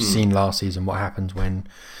 because we've seen last season what happens when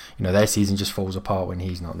their season just falls apart when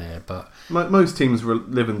he's not there. But most teams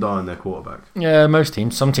live and die on their quarterback. Yeah, most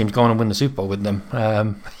teams. Some teams go on and win the Super Bowl with them.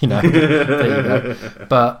 There you go.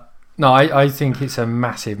 But no, I think it's a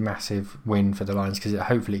massive, massive win for the Lions because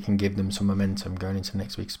hopefully it can give them some momentum going into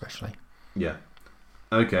next week, especially. Yeah.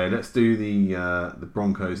 Okay, let's do the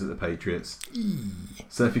Broncos at the Patriots.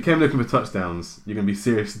 So if you came looking for touchdowns, you're going to be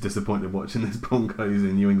seriously disappointed watching this Broncos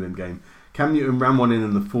in New England game. Cam Newton ran one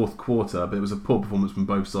in the fourth quarter, but it was a poor performance from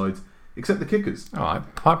both sides, except the kickers. Brandon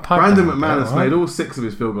McManus made all 6 of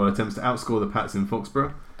his field goal attempts to outscore the Pats in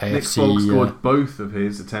Foxborough. Nick Folk scored both of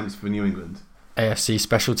his attempts for New England. AFC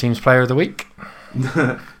Special Teams Player of the Week.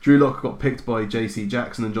 Drew Lock got picked by JC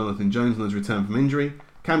Jackson and Jonathan Jones on his return from injury.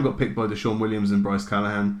 Cam got picked by Deshaun Williams and Bryce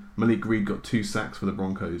Callahan. Malik Reed got 2 sacks for the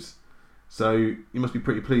Broncos. So you must be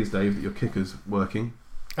pretty pleased, Dave, that your kicker's working.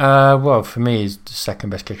 Well, for me, he's the second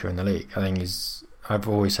best kicker in the league. I think I've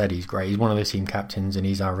always said he's great. He's one of the team captains and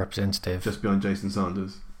he's our representative. Just behind Jason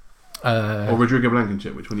Sanders. Or Rodrigo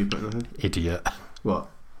Blankenship, which one are you putting ahead? Idiot. What?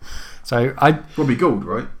 So Robbie Gould,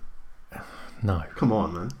 right? No. Come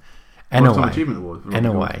on, man. Lifetime Achievement Award.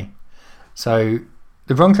 Anyway. So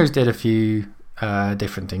the Broncos did a few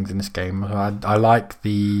different things in this game. I like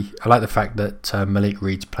the fact that Malik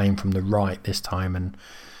Reed's playing from the right this time, and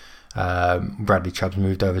Bradley Chubb's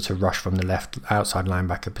moved over to rush from the left outside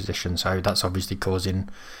linebacker position. So that's obviously causing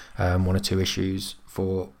 1 or 2 issues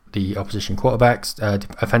for the opposition quarterbacks.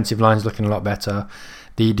 Offensive line's looking a lot better.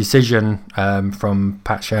 The decision from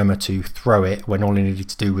Pat Shermer to throw it when all he needed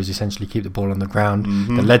to do was essentially keep the ball on the ground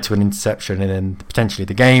that led to an interception and then potentially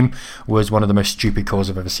the game was one of the most stupid calls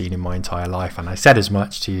I've ever seen in my entire life. And I said as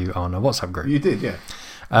much to you on a WhatsApp group. You did, yeah.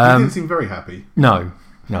 You didn't seem very happy. No,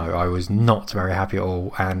 I was not very happy at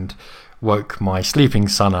all, and woke my sleeping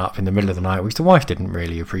son up in the middle of the night, which the wife didn't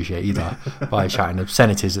really appreciate either, by shouting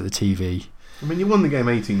obscenities at the TV. I mean, you won the game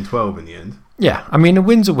 18-12 in the end. Yeah, I mean, a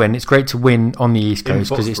win's a win. It's great to win on the East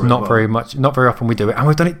Coast because it's not very often we do it, and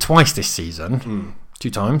we've done it twice this season,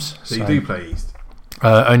 2 times. So you do play East.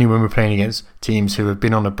 Only when we're playing against teams who have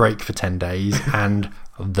been on a break for 10 days and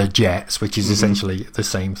the Jets, which is essentially the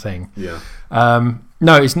same thing. Yeah.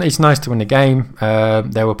 No, it's nice to win the game.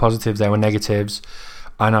 There were positives, there were negatives,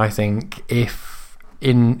 and I think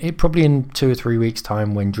probably in 2 or 3 weeks'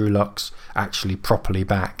 time, when Drew Lock's actually properly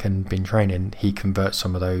back and been training, he converts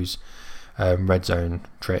some of those red zone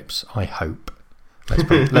trips. I hope.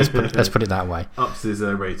 Let's put it that way. Ups his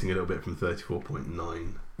rating a little bit from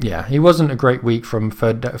 34.9. Yeah, he wasn't a great week for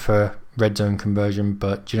red zone conversion,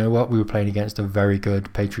 but do you know what? We were playing against a very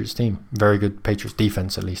good Patriots team, very good Patriots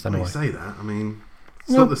defense, at least. Anyway, you say that. I mean, it's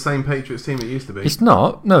not the same Patriots team it used to be. It's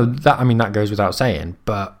not. No, that goes without saying.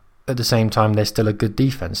 But at the same time, they're still a good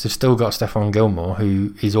defense. They've still got Stephon Gilmore,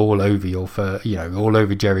 who is all over all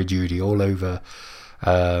over Jerry Jeudy, all over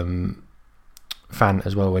Fant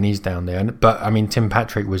as well when he's down there. But I mean, Tim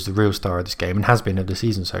Patrick was the real star of this game and has been of the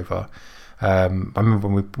season so far. I remember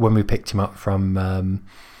when we picked him up from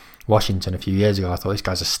Washington a few years ago, I thought this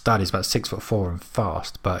guy's a stud. He's about 6'4" and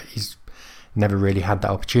fast, but he's never really had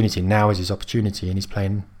that opportunity. Now is his opportunity, and he's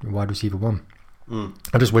playing wide receiver 1.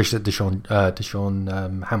 I just wish that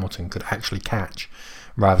Deshaun Hamilton could actually catch,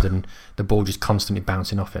 rather than the ball just constantly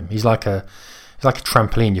bouncing off him. He's like a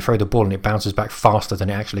trampoline. You throw the ball and it bounces back faster than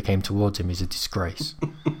it actually came towards him. He's a disgrace.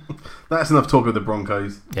 That's enough talk of the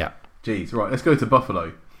Broncos. Yeah. Jeez, right, let's go to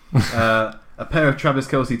Buffalo. A pair of Travis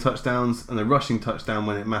Kelce touchdowns and a rushing touchdown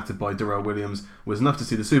when it mattered by Darrell Williams was enough to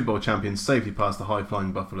see the Super Bowl champions safely past the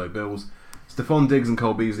high-flying Buffalo Bills. Stephon Diggs and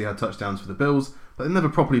Cole Beasley had touchdowns for the Bills, but they never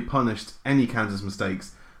properly punished any Kansas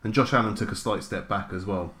mistakes, and Josh Allen took a slight step back as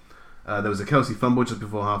well. There was a Kelce fumble just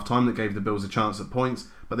before half-time that gave the Bills a chance at points,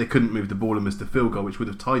 but they couldn't move the ball and missed a field goal, which would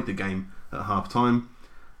have tied the game at half-time.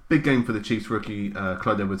 Big game for the Chiefs rookie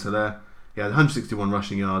Clyde Edwards-Helaire. He had 161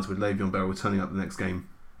 rushing yards, with Le'Veon Bell returning up the next game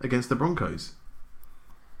against the Broncos.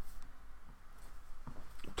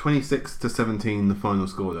 26-17 the final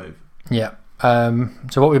score, Dave. Yeah.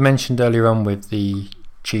 So what we mentioned earlier on with the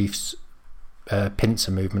Chiefs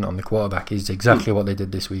pincer movement on the quarterback is exactly what they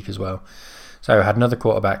did this week as well. So had another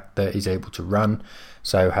quarterback that is able to run.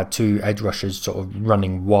 So had 2 edge rushers sort of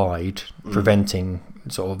running wide, preventing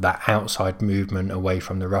sort of that outside movement away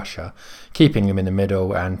from the rusher, keeping him in the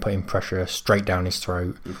middle and putting pressure straight down his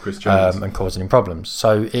throat and causing him problems.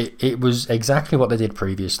 So it was exactly what they did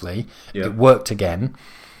previously. Yep. It worked again.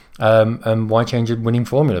 And why change a winning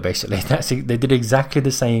formula, basically? They did exactly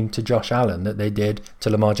the same to Josh Allen that they did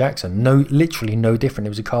to Lamar Jackson. Literally no different. It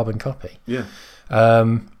was a carbon copy. Yeah.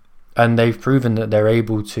 And they've proven that they're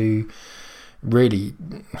able to really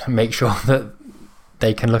make sure that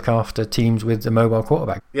they can look after teams with a mobile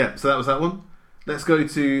quarterback. Yeah, so that was that one. Let's go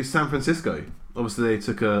to San Francisco. Obviously, they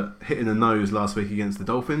took a hit in the nose last week against the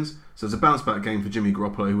Dolphins. So it's a bounce-back game for Jimmy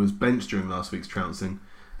Garoppolo, who was benched during last week's trouncing.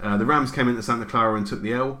 The Rams came into Santa Clara and took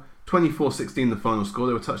the L. 24-16 the final score.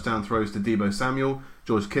 There were touchdown throws to Deebo Samuel,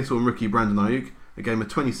 George Kittle and rookie Brandon Ayuk. It gave him a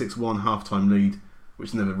 26-1 halftime lead,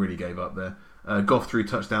 which never really gave up there. Goff threw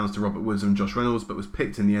touchdowns to Robert Woods and Josh Reynolds, but was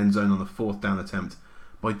picked in the end zone on the 4th down attempt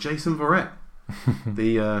by Jason Verrett.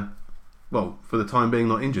 For the time being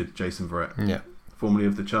not injured, Jason Verrett. Yeah. Formerly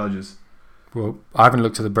of the Chargers. Well, I haven't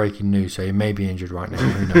looked at the breaking news, so he may be injured right now.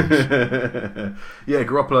 Who knows? Yeah,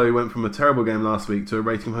 Garoppolo went from a terrible game last week to a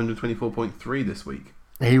rating of 124.3 this week.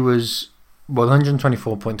 He was... Well,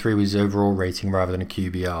 124.3 was his overall rating rather than a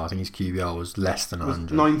QBR. I think his QBR was less than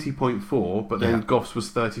 100. It was 90.4, but then Goff's was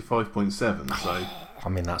 35.7. So I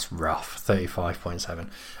mean, that's rough. 35.7.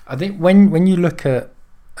 I think when you look at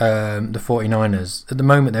the 49ers, at the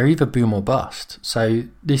moment, they're either boom or bust. So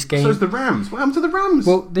this game... So is the Rams. What happened to the Rams?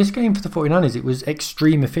 Well, this game for the 49ers, it was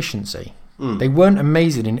extreme efficiency. They weren't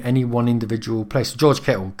amazing in any one individual place. George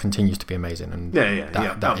Kittle continues to be amazing. And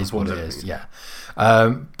that is what it is. Yeah.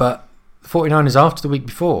 But... 49ers, after the week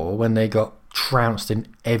before, when they got trounced in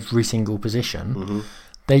every single position,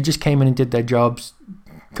 they just came in and did their jobs,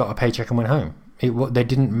 got a paycheck and went home.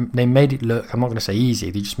 They made it look, I'm not going to say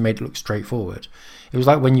easy, they just made it look straightforward. It was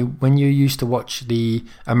like when you used to watch the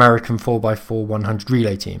American 4x4 100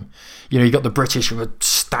 relay team. You know, you got the British who were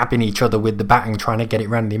stabbing each other with the batting trying to get it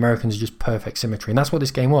round. The Americans are just perfect symmetry. And that's what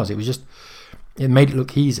this game was. It made it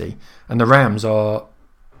look easy. And the Rams are...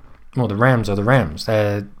 Well, the Rams are the Rams.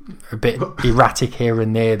 They're a bit erratic here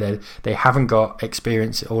and there. They haven't got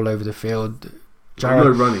experience all over the field. No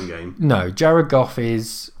running game. No, Jared Goff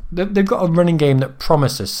is... They've got a running game that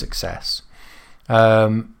promises success.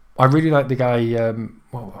 I really like the guy...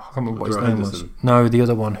 I can't remember what his name was. No, the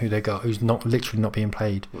other one who they got, who's literally not being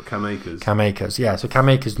played. What, Cam Akers? Cam Akers, yeah. So Cam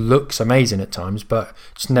Akers looks amazing at times, but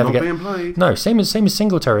just never being played. No, same as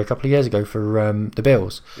Singletary a couple of years ago for the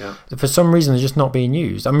Bills. Yeah. For some reason, they're just not being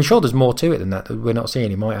used. I'm sure there's more to it than that we're not seeing.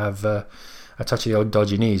 He might have a touch of the old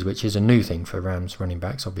dodgy knees, which is a new thing for Rams running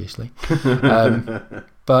backs, obviously.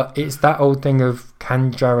 But it's that old thing of,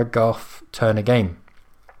 can Jared Goff turn a game?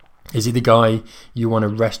 Is he the guy you want to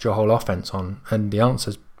rest your whole offense on? And the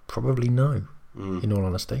answer's probably no, in all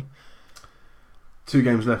honesty. 2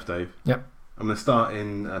 games left, Dave. Yep. I'm going to start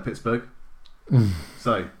in Pittsburgh.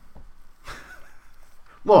 So,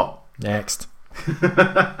 what? Next.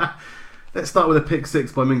 Let's start with a pick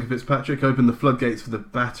 6 by Minkah Fitzpatrick. Opened the floodgates for the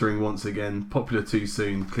battering once again. Popular too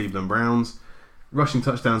soon, Cleveland Browns. Rushing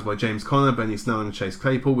touchdowns by James Conner, Benny Snell and Chase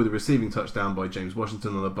Claypool, with a receiving touchdown by James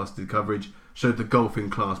Washington on a busted coverage, showed the golfing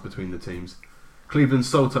class between the teams. Cleveland's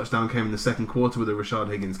sole touchdown came in the second quarter with a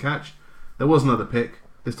Rashard Higgins catch. There was another pick,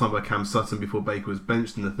 this time by Cam Sutton, before Baker was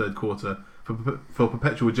benched in the third quarter for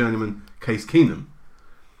perpetual journeyman Case Keenum.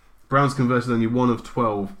 Browns converted only 1 of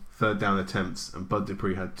 12 third down attempts, and Bud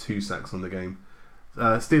Dupree had 2 sacks on the game.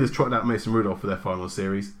 Steelers trotted out Mason Rudolph for their final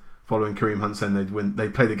series, following Kareem Hunt saying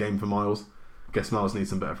they'd play the game for Miles. Guess Miles needs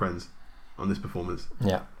some better friends on this performance.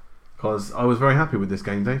 Yeah. Because I was very happy with this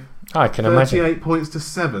game, Dave. I can imagine. 38 points to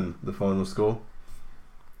 7, the final score.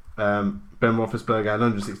 Ben Roethlisberger had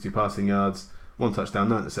 160 passing yards, 1 touchdown,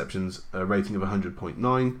 no interceptions, a rating of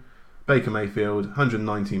 100.9. Baker Mayfield,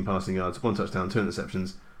 119 passing yards, 1 touchdown, 2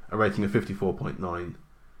 interceptions, a rating of 54.9.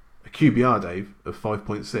 A QBR, Dave, of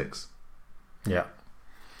 5.6. Yeah.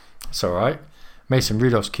 It's alright. Mason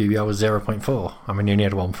Rudolph's QBR was 0.4. I mean, he only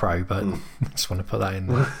had 1 throw, but I just want to put that in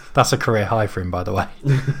there. That's a career high for him, by the way.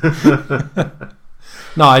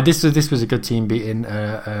 No, this was a good team beating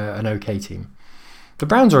an okay team. The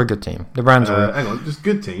Browns are a good team. The Browns are... Hang on, just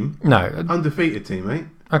good team? No. Undefeated team, mate.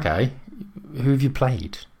 Okay. Who have you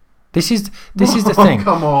played? This is the thing.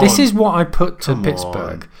 Come on. This is what I put to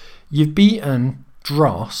Pittsburgh. You've beaten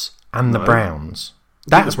Dross and the Browns.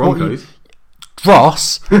 That's the Broncos.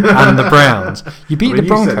 Dross and the Browns. You beat the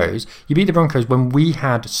Broncos. You beat the Broncos when we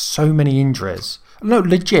had so many injuries. No,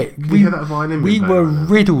 legit. We were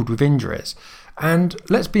riddled with injuries. And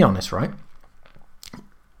let's be honest, right?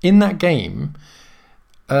 In that game,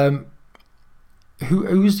 who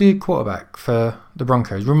was the quarterback for the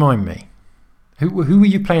Broncos? Remind me. Who were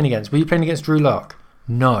you playing against? Were you playing against Drew Lock?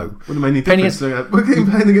 No. What do you playing against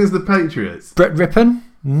the Patriots? Brett Rippon?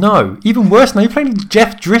 No. Even worse now, you're playing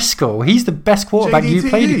Jeff Driscoll. He's the best quarterback you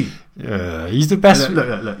played. Yeah, he's the best.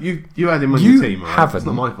 Look. You had him on your team, right? It's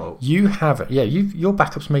not my fault. You haven't. Yeah, your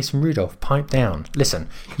backup's Mason Rudolph. Pipe down. Listen,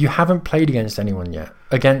 you haven't played against anyone yet.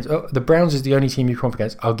 The Browns is the only team you come up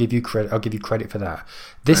against. I'll give you credit for that.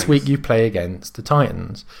 This week you play against the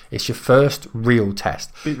Titans. It's your first real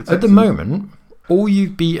test. At the moment, all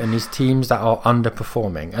you've beaten is teams that are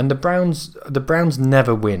underperforming, and the Browns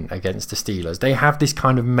never win against the Steelers. They have this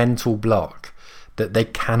kind of mental block that they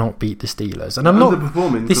cannot beat the Steelers. And I'm not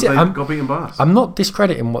underperforming because they got beaten by us. I'm not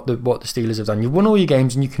discrediting what the Steelers have done. You've won all your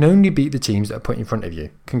games, and you can only beat the teams that are put in front of you.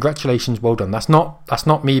 Congratulations, well done. That's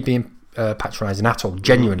not me being patronising at all.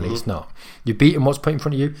 Genuinely, It's not. You've beaten what's put in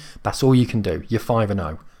front of you. That's all you can do. You're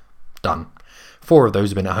 5-0. Done. 4 of those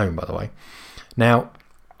have been at home, by the way. Now,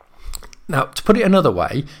 Now, to put it another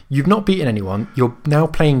way, you've not beaten anyone. You're now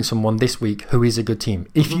playing someone this week who is a good team.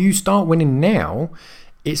 If you start winning now,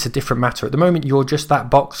 it's a different matter. At the moment, you're just that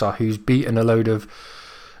boxer who's beaten a load of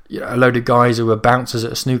guys who are bouncers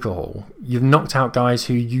at a snooker hall. You've knocked out guys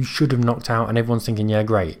who you should have knocked out, and everyone's thinking, yeah,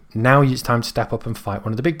 great. Now it's time to step up and fight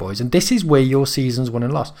one of the big boys. And this is where your season's won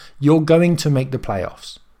and lost. You're going to make the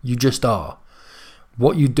playoffs. You just are.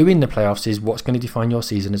 What you do in the playoffs is what's going to define your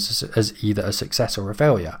season as either a success or a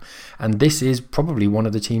failure. And this is probably one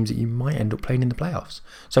of the teams that you might end up playing in the playoffs.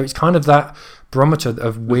 So it's kind of that barometer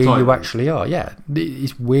of where you actually are. Yeah,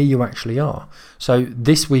 it's where you actually are. So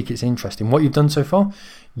this week it's interesting. What you've done so far,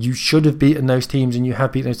 you should have beaten those teams, and you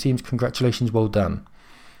have beaten those teams. Congratulations, well done.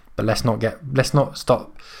 But let's not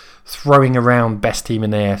stop throwing around best team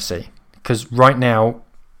in the AFC, because right now,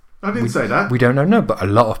 I didn't say that. We don't know, no, but a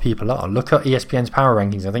lot of people are. Look at ESPN's power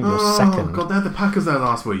rankings. I think you're second. Oh, God, they had the Packers there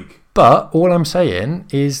last week. But all I'm saying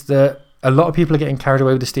is that a lot of people are getting carried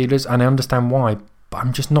away with the Steelers, and I understand why, but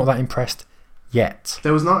I'm just not that impressed yet.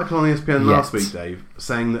 There was an article on ESPN last week, Dave,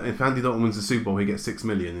 saying that if Andy Dalton wins the Super Bowl, he gets $6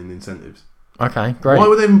 million in incentives. Okay, great. Why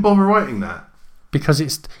would they even bother writing that? Because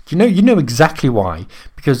it's, you know exactly why.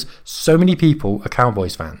 Because so many people are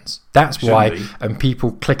Cowboys fans. That's why, and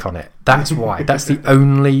people click on it. That's why. That's the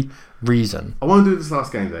only reason. I want to do this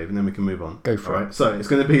last game, Dave, and then we can move on. Go for it. So it's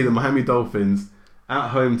going to be the Miami Dolphins at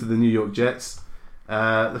home to the New York Jets.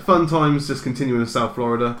 The fun times just continuing in South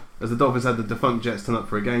Florida as the Dolphins had the defunct Jets turn up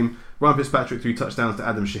for a game. Ryan Fitzpatrick 3 touchdowns to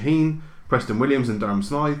Adam Shaheen, Preston Williams and Durham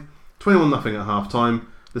Smythe. 21-0 at half time.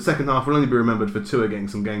 The second half will only be remembered for Tua getting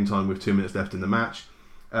some game time with 2 minutes left in the match.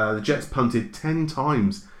 The Jets punted 10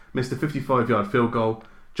 times, missed a 55-yard field goal.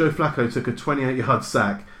 Joe Flacco took a 28-yard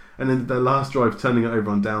sack, and then their last drive turning it over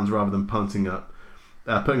on downs rather than putting up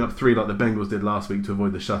 3 like the Bengals did last week to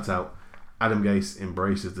avoid the shutout. Adam Gase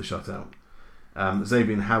embraces the shutout.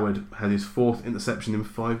 Xavier Howard had his 4th interception in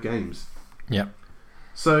 5 games. Yep.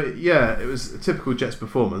 So, yeah, it was a typical Jets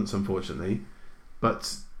performance, unfortunately.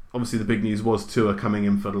 But obviously the big news was Tua coming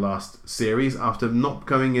in for the last series after not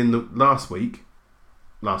going in the last week,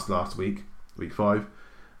 week 5,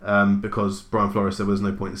 because Brian Flores said there was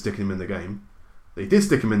no point in sticking him in the game. They did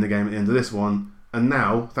stick him in the game at the end of this one, and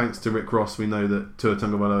now, thanks to Rick Ross, we know that Tua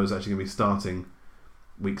Tagovailoa is actually going to be starting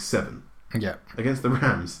week 7 against the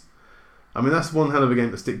Rams. I mean, that's one hell of a game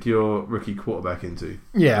to stick your rookie quarterback into.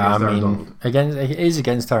 Yeah, I mean, it is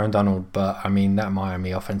against Aaron Donald, but I mean, that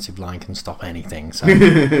Miami offensive line can stop anything, so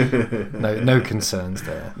no concerns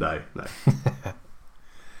there. No.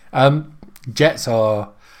 Jets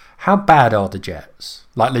are... How bad are the Jets?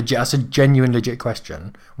 Like, legit, that's a genuine, legit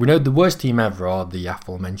question. We know the worst team ever are the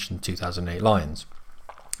aforementioned 2008 Lions.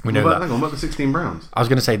 We know that. Hang on, what about the 16 Browns? I was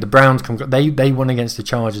going to say the Browns. They won against the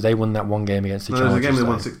Chargers. They won that one game against the Chargers. There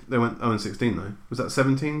was a game they went 0-16 though. Was that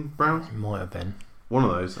 17 Browns? It might have been one of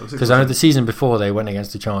those. Because I know the season before they went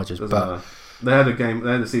against the Chargers, but they had a game.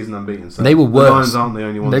 They had a season unbeaten. So they were worse. The Lions aren't the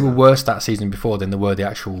only ones. They were worse that season before than they were the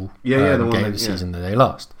actual game of the season that they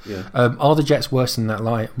lost. Yeah. Are the Jets worse than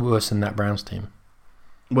that Browns team?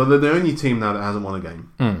 Well, they're the only team now that hasn't won a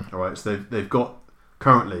game. Mm. All right, so they've got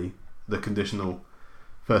currently the conditional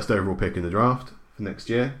first overall pick in the draft for next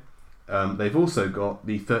year. They've also got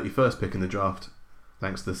the 31st pick in the draft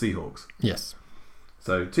thanks to the Seahawks. Yes.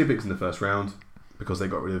 So 2 picks in the first round because they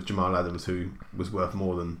got rid of Jamal Adams, who was worth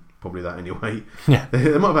more than probably that anyway. Yeah.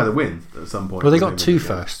 They might have had a win at some point. Well, they got 2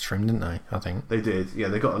 firsts for him, didn't they? I think. They did. Yeah,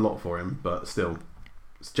 they got a lot for him, but still,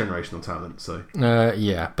 it's generational talent. So.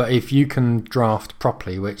 Yeah, but if you can draft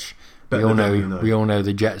properly, which we all know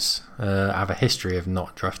the Jets have a history of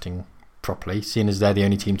not drafting properly, seeing as they're the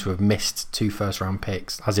only team to have missed 2 first-round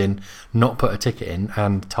picks, as in not put a ticket in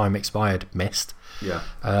and time expired missed. Yeah.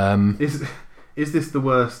 Is this the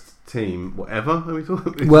worst team ever? Are we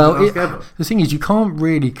talking? Well, the thing is, you can't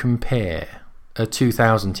really compare a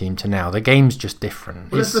 2000 team to now. The game's just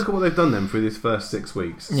different. Well, let's look at what they've done then through these first 6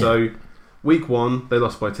 weeks. Yeah. So, week 1, they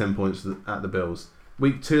lost by 10 points at the Bills.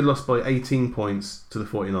 Week 2, lost by 18 points to the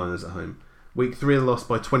 49ers at home. Week 3, they lost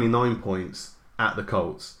by 29 points at the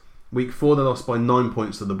Colts. Week 4, they lost by 9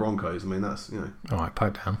 points to the Broncos. I mean, that's, Alright,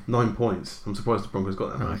 pipe down. 9 points. I'm surprised the Broncos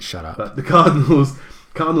got that. Alright, shut up. But the Cardinals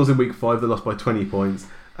in week 5, they lost by 20 points.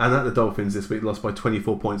 And at the Dolphins this week, lost by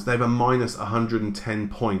 24 points. They have a minus 110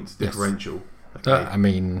 point differential. Yes. Okay? I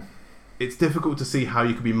mean, it's difficult to see how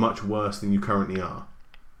you could be much worse than you currently are.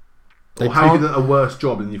 Or how you could do a worse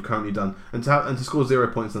job than you've currently done. And to score 0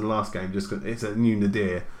 points in the last game, it's a new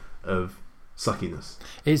nadir of suckiness.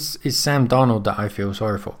 It's Sam Darnold that I feel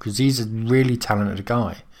sorry for, because he's a really talented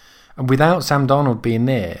guy. And without Sam Darnold being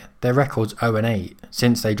there, their record's 0-8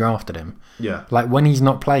 since they drafted him. Yeah. Like, when he's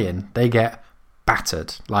not playing, they get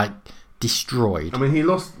battered. Like, destroyed. I mean, he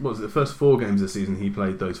lost, what was it, the first 4 games this season, he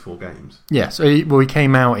played those 4 games. Yeah, so he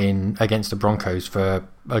came out in against the Broncos for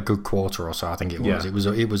a good quarter or so, I think it was.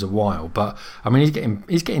 Yeah. It was a while, but I mean,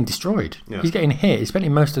 he's getting destroyed. Yeah. He's getting hit. He's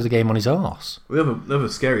spending most of the game on his arse. Well, the other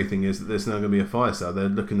scary thing is that there's now going to be a fire sale. They're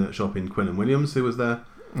looking at shopping Quinlan Williams, who was there.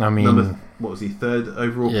 I mean, what was he, 3rd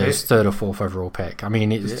overall pick? Yeah, his 3rd or 4th overall pick. I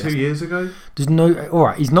mean, it was 2 years ago. There's no, all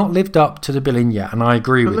right, he's not lived up to the billing yet, and I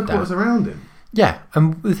agree with that. But look what's around him. Yeah,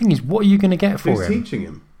 and the thing is, what are you going to get for him? Who's teaching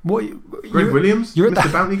him? Greg Williams? Mr.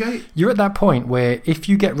 Bountygate? You're at that point where if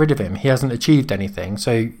you get rid of him, he hasn't achieved anything.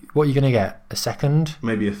 So what are you going to get? A 2nd?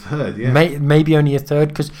 Maybe a 3rd, yeah. Maybe only a 3rd,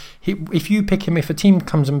 because if you pick him, if a team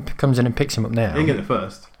comes in and picks him up now... He ain't getting a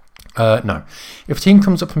 1st. No. If a team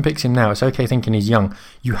comes up and picks him now, it's okay thinking he's young.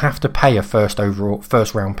 You have to pay a first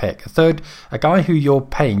round pick. A guy who you're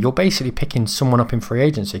paying, you're basically picking someone up in free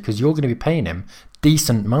agency because you're going to be paying him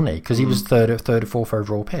decent money because he was third or 4th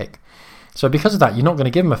overall pick. So because of that, you're not going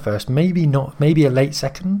to give him a first. Maybe a late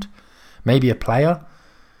 2nd, maybe a player.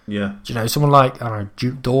 Yeah. Do you know, someone like, I don't know,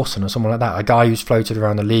 Duke Dawson or someone like that, a guy who's floated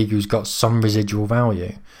around the league who's got some residual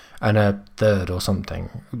value. And a 3rd or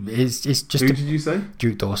something. It's just. Who did you say?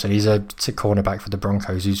 Duke Dawson. He's a cornerback for the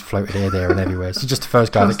Broncos who's floated here, there, and everywhere. It's just the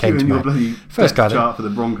first guy that came to my head. First guy for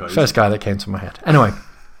the Broncos. First guy that came to my head. Anyway,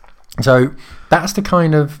 so that's the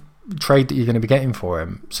kind of trade that you're going to be getting for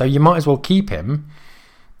him. So you might as well keep him,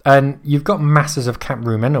 and you've got masses of cap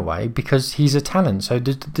room anyway because he's a talent. So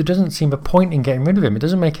there doesn't seem a point in getting rid of him. It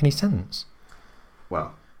doesn't make any sense.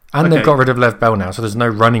 Well, and they've got rid of Lev Bell now, so there's no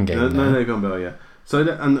running game. No, they've gone Bell, yeah. So,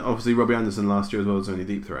 and obviously Robbie Anderson last year as well was only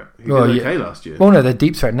deep threat. He did okay last year. Well, no, their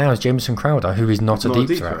deep threat now is Jameson Crowder, who is not a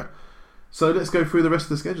deep threat. So let's go through the rest of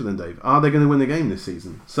the schedule then, Dave. Are they going to win the game this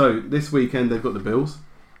season? So this weekend they've got the Bills.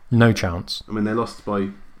 No chance. I mean, they lost by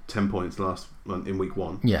 10 points in week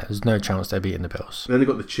 1. Yeah, there's no chance they're beating the Bills. Then they've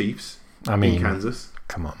got the Chiefs in Kansas.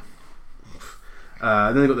 Come on.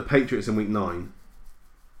 Then they've got the Patriots in week 9.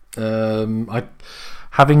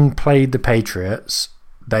 Having played the Patriots...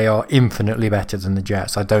 They are infinitely better than the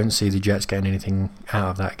Jets. I don't see the Jets getting anything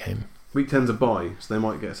out of that game. Week 10's a bye, so they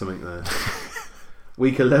might get something there.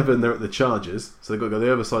 Week 11, they're at the Chargers, so they've got to go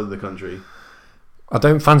the other side of the country. I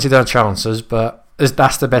don't fancy their chances, but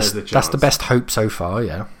that's the best. That's the best hope so far.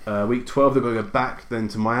 Yeah. Week 12, they've got to go back then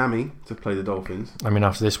to Miami to play the Dolphins. I mean,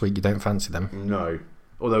 after this week, you don't fancy them. No.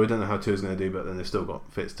 Although we don't know how Tua's going to do, but then they've still got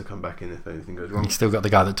Fitz to come back in if anything goes wrong. You've still got the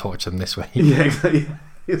guy that tortured them this week. Yeah, exactly.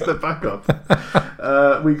 It's the backup.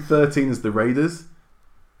 Week 13 is the Raiders.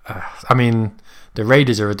 I mean, the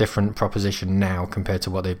Raiders are a different proposition now compared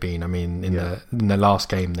to what they've been. I mean, in the last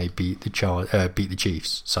game they beat the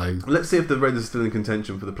Chiefs. So let's see if the Raiders are still in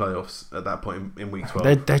contention for the playoffs at that point in week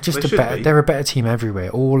 12. They're just they're a better team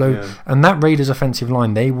everywhere. And that Raiders offensive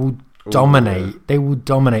line, they will dominate. They will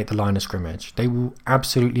dominate the line of scrimmage. They will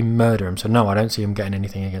absolutely murder them. So no, I don't see them getting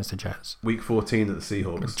anything against the Jets. Week 14 at the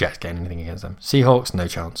Seahawks. Jets getting anything against them. Seahawks, no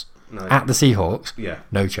chance. No. At the Seahawks, yeah,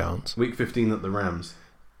 no chance. Week 15 at the Rams.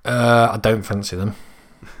 I don't fancy them.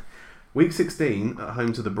 Week 16 at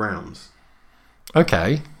home to the Browns.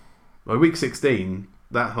 Okay. By week 16,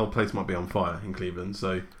 that whole place might be on fire in Cleveland.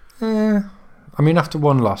 So. I mean, after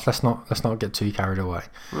one loss, let's not get too carried away.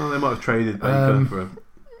 Well, they might have traded Baker for a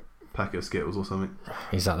packet of Skittles or something.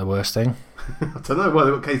 Is that the worst thing? I don't know. Well,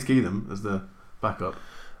 they've got Case Keenum as the backup.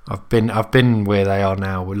 I've been where they are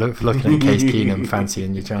now. We're looking at Case Keenum,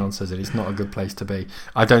 fancying your chances, and it's not a good place to be.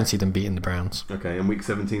 I don't see them beating the Browns. Okay, and week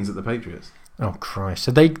 17's at the Patriots. Oh Christ!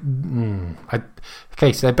 So so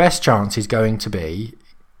their best chance is going to be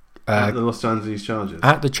at the Los Angeles Chargers.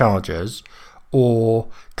 At the Chargers, or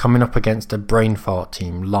coming up against a brain fart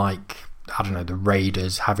team like, I don't know, the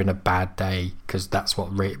Raiders having a bad day, because that's what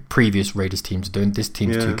previous Raiders teams are doing. This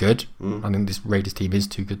team's too good. I think this Raiders team is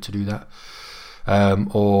too good to do that.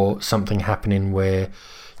 Or something happening where,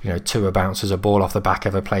 Tua bounces a ball off the back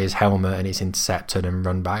of a player's helmet and it's intercepted and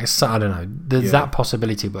run back. So, I don't know. There's that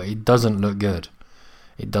possibility, but it doesn't look good.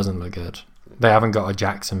 It doesn't look good. They haven't got a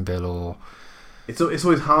Jacksonville or... It's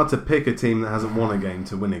always hard to pick a team that hasn't won a game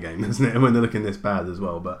to win a game, isn't it? When they're looking this bad as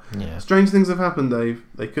well. But strange things have happened, Dave.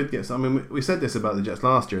 They could get some... I mean, we said this about the Jets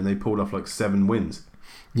last year and they pulled off like 7 wins.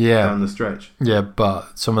 Down the stretch. Yeah,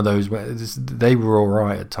 but some of those, they were all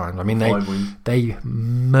right at times. I mean, they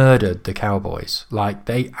murdered the Cowboys. Like,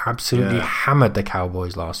 they absolutely hammered the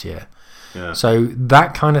Cowboys last year. Yeah. So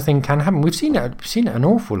that kind of thing can happen. We've seen it an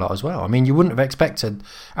awful lot as well. I mean, you wouldn't have expected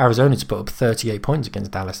Arizona to put up 38 points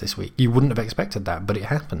against Dallas this week. You wouldn't have expected that, but it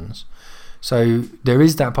happens. So there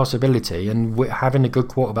is that possibility, and having a good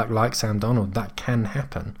quarterback like Sam Darnold, that can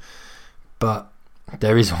happen. But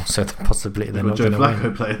there is also the possibility they're not going to win.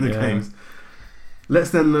 Joe Flacco playing the games. Let's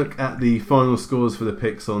then look at the final scores for the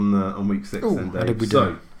picks on week 6. Ooh, then, Dave. how did we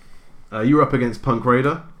do? So, you were up against Punk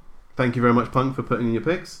Raider. Thank you very much, Punk, for putting in your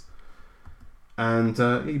picks. And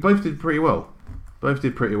you both did pretty well.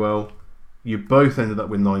 You both ended up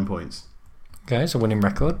with 9 points. Okay, so winning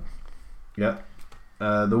record. Yeah.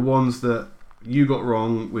 The ones that you got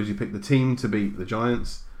wrong was you picked the team to beat the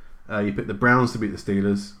Giants. You picked the Browns to beat the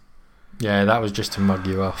Steelers. Yeah, that was just to mug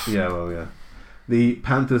you off. Yeah, well, yeah. The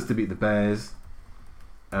Panthers to beat the Bears.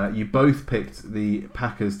 You both picked the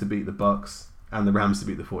Packers to beat the Bucks and the Rams to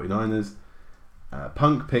beat the 49ers.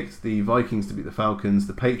 Punk picked the Vikings to beat the Falcons,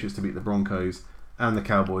 the Patriots to beat the Broncos, and the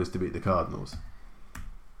Cowboys to beat the Cardinals.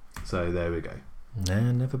 So there we go.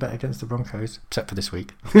 Nah, never bet against the Broncos, except for this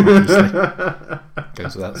week. Obviously.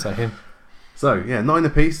 Goes without saying. So, yeah, 9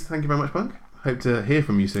 apiece. Thank you very much, Punk. Hope to hear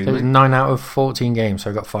from you soon. It was 9 out of 14 games,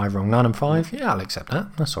 so I got 5 wrong. 9 and 5? Yeah, I'll accept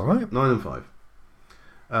that. That's all right. 9 and 5.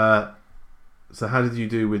 So how did you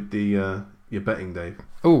do with the your betting, Dave?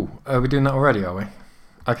 Oh, are we doing that already, are we?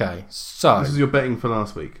 Okay, so... This is your betting for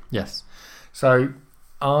last week. Yes. So,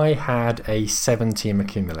 I had a 7-team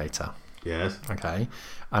accumulator. Yes. Okay.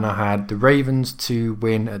 And I had the Ravens to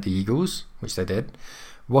win at the Eagles, which they did.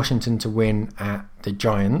 Washington to win at the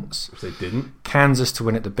Giants. Which they didn't. Kansas to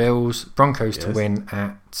win at the Bills. Broncos to win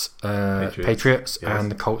at Patriots. Yes.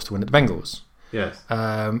 And the Colts to win at the Bengals. Yes.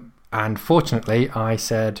 And fortunately, I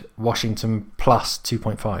said Washington plus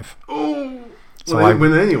 2.5. Oh! So well, they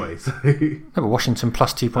didn't win anyway. So. No, but Washington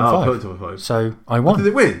plus 2.5. Oh, 2.5. So I won. Did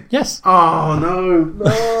they win? Yes. Oh,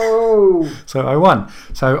 no. So I won.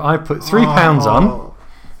 So I put £3 on,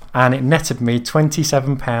 and it netted me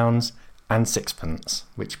 £27 and 6pence,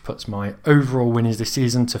 which puts my overall winnings this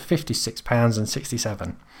season to £56 and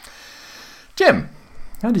 67. Jim,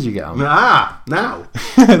 how did you get on? Now.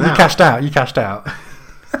 You cashed out.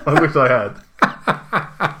 I wish I had.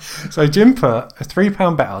 So Jim put a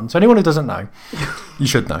 £3 bet on. So anyone who doesn't know, you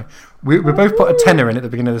should know. We both put a tenner in at the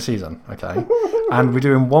beginning of the season, okay? And we're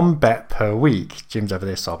doing one bet per week. Jim's over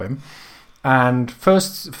there sobbing. And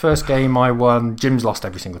first game I won. Jim's lost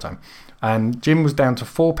every single time. And Jim was down to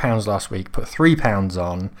 £4 last week. Put £3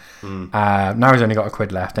 on. Now he's only got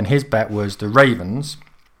 £1 left. And his bet was the Ravens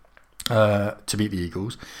to beat the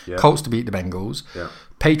Eagles, Colts to beat the Bengals,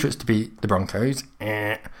 Patriots to beat the Broncos,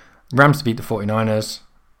 Rams to beat the 49ers,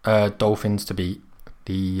 Dolphins to beat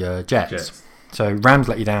the Jets. So Rams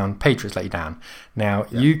let you down, Patriots let you down. Now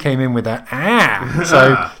you came in with that.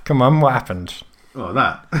 So come on, what happened? Oh,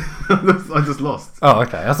 that. I just lost. Oh,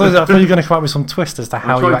 okay. I thought you were going to come up with some twist as to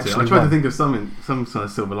how you actually I tried won. to think of some sort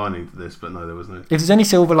of silver lining to this, but no, there was no. If there's any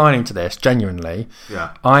silver lining to this, genuinely,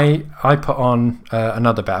 I put on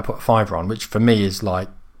another bet. I put £5 on, which for me is like,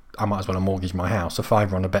 I might as well have mortgaged my house. So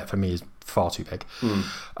 £5 on a bet for me is far too big.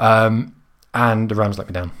 And the Rams let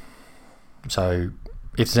me down. So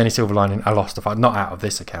if there's any silver lining, I lost the fight. Not out of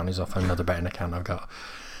this account, it's off another betting account I've got.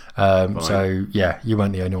 So yeah, you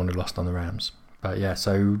weren't the only one who lost on the Rams. But yeah,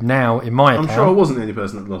 so now in my account... I'm sure I wasn't the only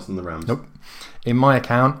person that lost on the Rams. Nope. In my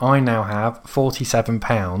account, I now have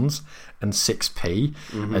 £47 and 6p,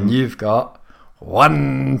 and you've got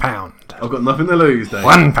 £1. I've got nothing to lose, Dave.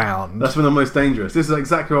 £1. That's when I'm most dangerous. This is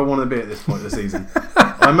exactly where I want to be at this point of the season.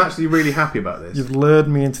 I'm actually really happy about this. You've lured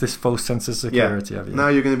me into this false sense of security, have you? Now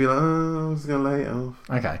you're going to be like, oh, I was going to lay it off.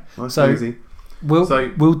 Okay. Nice so easy.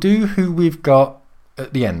 We'll do who we've got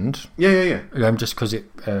at the end. Yeah. Just because it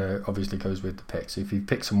obviously goes with the picks. So if you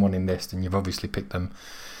pick someone in this, then you've obviously picked them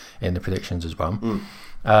in the predictions as well.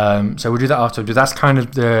 So we'll do that after. But that's kind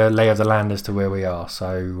of the lay of the land as to where we are.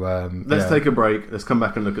 So let's take a break. Let's come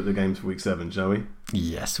back and look at the games for week 7, shall we?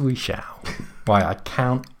 Yes, we shall. Why, I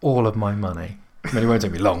count all of my money. I mean, it won't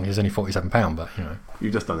take me long. It's only £47, but you know.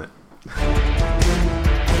 You've just done it.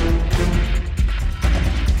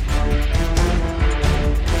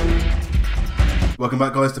 Welcome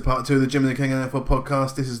back, guys, to part 2 of the Jim and the King NFL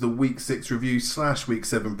podcast. This is the Week 6 review / Week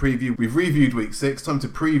 7 preview. We've reviewed Week 6. Time to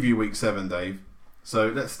preview Week 7, Dave. So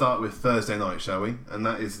let's start with Thursday night, shall we? And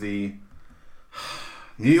that is the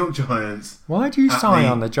New York Giants. Why do you sign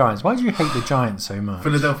on the Giants? Why do you hate the Giants so much?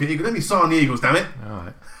 Philadelphia Eagles. Let me sign on the Eagles, damn it. All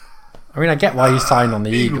right. I mean, I get why you sign on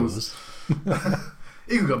the Eagles.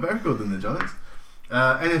 Eagles got a better record than the Giants.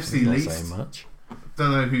 NFC Not least. so much.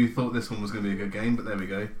 Don't know who thought this one was going to be a good game, but there we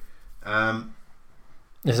go.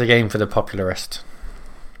 It's a game for the popularist.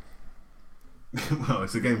 Well,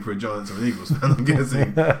 it's a game for a Giants or an Eagles fan, I'm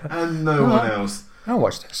guessing. And no one else. I'll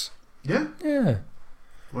watch this. Yeah? Yeah.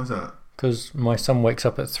 Why's that? Because my son wakes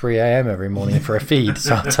up at 3 a.m. every morning for a feed,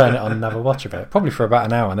 so I'll turn it on and have a watch of it. Probably for about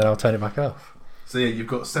an hour, and then I'll turn it back off. So yeah, you've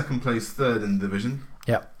got second place, third in the division.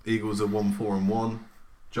 Yep. Eagles are 1-4-1.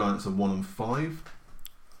 Giants are 1-5.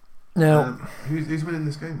 Now, who's winning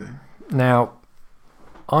this game though? Now,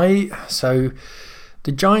 so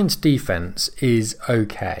the Giants' defense is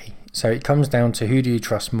okay. So it comes down to who do you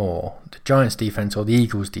trust more, the Giants' defense or the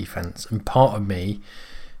Eagles' defense? And part of me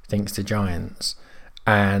thinks the Giants.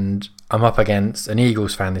 And I'm up against an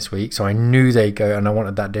Eagles fan this week, so I knew they'd go, and I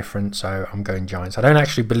wanted that difference, so I'm going Giants. I don't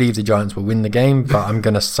actually believe the Giants will win the game, but I'm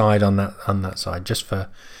going to side on that side just for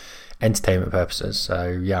entertainment purposes. So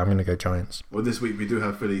yeah, I'm going to go Giants. Well, this week we do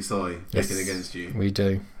have Philly Cy picking against you. We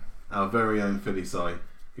do. Our very own Philly Cy,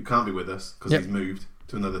 who can't be with us because he's moved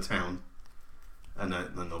to another town, and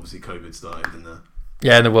then obviously COVID started.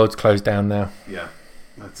 And the world's closed down now. Yeah.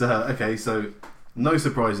 But, okay, so no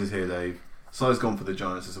surprises here, Dave. Cy's gone for the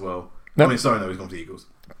Giants as well. Nope. He's gone for the Eagles.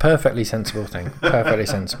 Perfectly sensible thing. Perfectly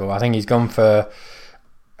sensible. I think he's gone for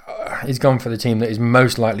the team that is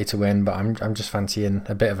most likely to win, but I'm just fancying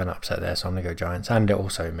a bit of an upset there, so I'm going to go Giants, and it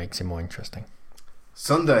also makes it more interesting.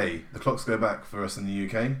 Sunday, the clocks go back for us in the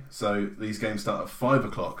UK, so these games start at 5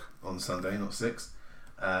 o'clock on Sunday, not 6,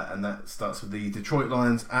 and that starts with the Detroit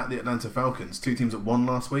Lions at the Atlanta Falcons. Two teams that won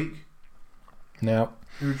last week. Now,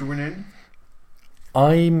 who's your winning?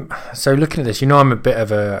 So looking at this, I'm a bit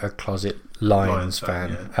of a closet Lions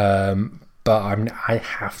fan, yeah. But I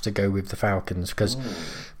have to go with the Falcons because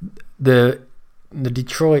the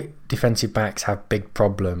Detroit defensive backs have big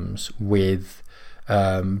problems with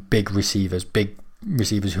big receivers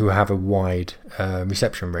who have a wide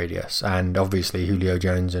reception radius, and obviously Julio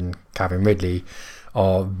Jones and Calvin Ridley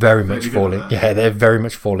are very much falling. Yeah, they're very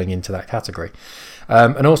much falling into that category.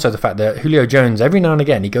 And also the fact that Julio Jones, every now and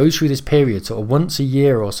again, he goes through this period sort of once a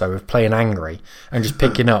year or so of playing angry and just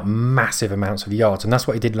picking up massive amounts of yards. And that's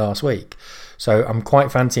what he did last week. So I'm quite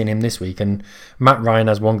fancying him this week. And Matt Ryan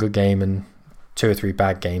has one good game and 2 or 3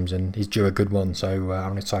 bad games, and he's due a good one. So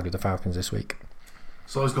I'm going to side with the Falcons this week.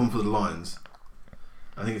 So I've gone for the Lions.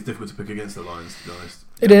 I think it's difficult to pick against the Lions, to be honest.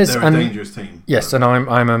 It is. They're a dangerous team. Yes, and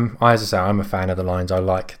I'm as I say, I'm a fan of the Lions. I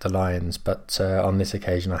like the Lions, but on this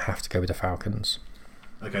occasion, I have to go with the Falcons.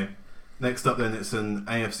 Okay. Next up then, it's an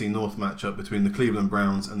AFC North matchup between the Cleveland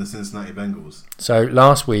Browns and the Cincinnati Bengals. So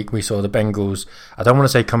last week we saw the Bengals, I don't want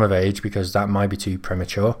to say come of age because that might be too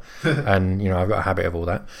premature and I've got a habit of all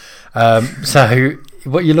that. So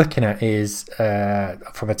what you're looking at is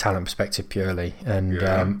from a talent perspective purely, and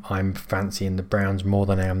I'm fancying the Browns more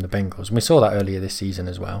than I am the Bengals. And we saw that earlier this season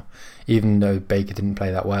as well. Even though Baker didn't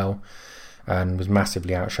play that well and was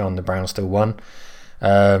massively outshone, the Browns still won.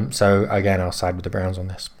 So again, I'll side with the Browns on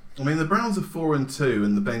this. I mean, the Browns are 4-2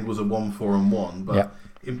 and the Bengals are 1-4-1, but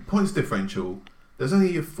in points differential, there's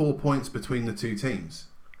only 4 points between the two teams.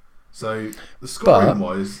 So the scoring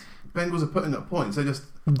wise, Bengals are putting up points. They just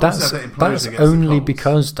that's only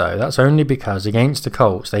because against the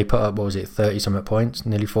Colts they put up 30 something points,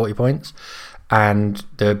 nearly 40 points, and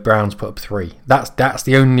the Browns put up 3. That's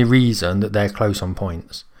the only reason that they're close on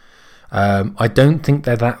points. I don't think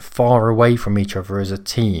they're that far away from each other as a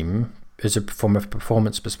team, from a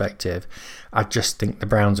performance perspective. I just think the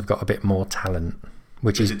Browns have got a bit more talent,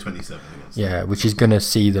 which is 27 against which is going to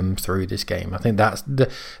see them through this game. I think that's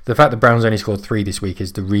the fact the Browns only scored 3 this week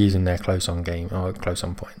is the reason they're close on close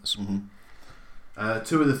on points. Mm-hmm.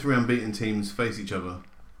 2 of the 3 unbeaten teams face each other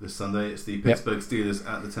this Sunday. It's the Pittsburgh Steelers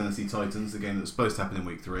at the Tennessee Titans, the game that was supposed to happen in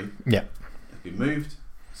week 3. Yeah, it's been moved.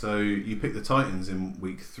 So you picked the Titans in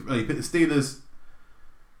week 3. You picked the Steelers.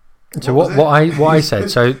 So what I said.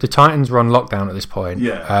 So the Titans were on lockdown at this point.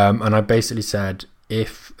 Yeah. And I basically said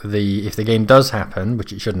if the game does happen,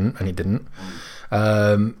 which it shouldn't, and it didn't.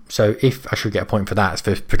 So if I should get a point for that,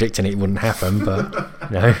 for predicting it wouldn't happen,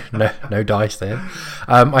 but no dice there.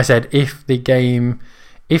 I said if the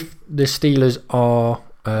Steelers are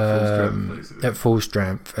at full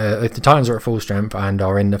strength, if the Titans are at full strength and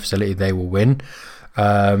are in the facility, they will win.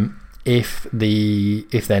 If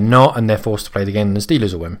they're not and they're forced to play the game, the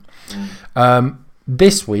Steelers will win.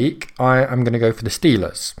 This week I'm going to go for the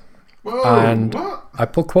Steelers. Whoa, and what? I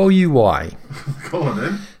quote you why. Go on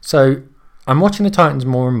then. So I'm watching the Titans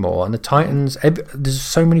more and more, and the Titans, there's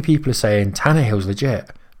so many people are saying Tannehill's legit.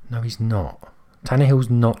 No, he's not. Tannehill's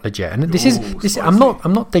not legit, and this is I'm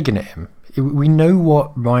not digging at him. We know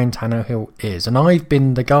what Ryan Tannehill is, and I've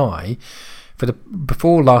been the guy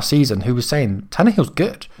before last season who was saying Tannehill's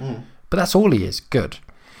good, but that's all he is, good.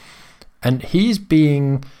 And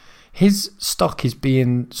his stock is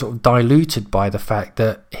being sort of diluted by the fact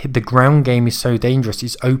that the ground game is so dangerous.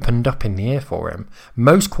 It's opened up in the air for him.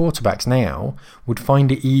 Most quarterbacks now would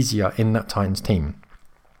find it easier in that Titans team.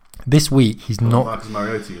 This week he's not. Marcus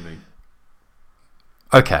Mariota, you mean?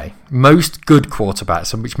 Okay, most good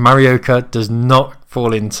quarterbacks, which Mariota does not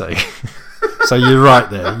fall into. So you're right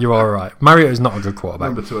there. You are right. Mariota is not a good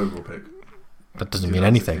quarterback. Number 2 overall pick. That doesn't mean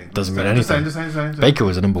anything. Doesn't mean anything. Just saying. Baker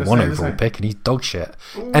was a number 1 overall pick, and he's dog shit.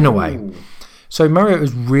 Ooh. Anyway, so Mariota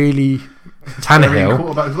is really Tannehill.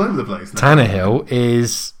 Quarterbacks all over the place. Tannehill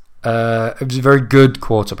is a very good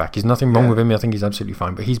quarterback. There's nothing wrong with him. I think he's absolutely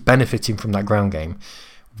fine. But he's benefiting from that ground game.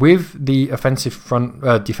 With the defensive front line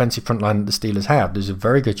that the Steelers have, there's a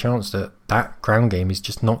very good chance that that ground game is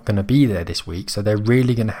just not going to be there this week. So they're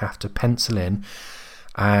really going to have to pencil in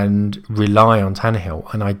and rely on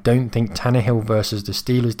Tannehill. And I don't think Tannehill versus the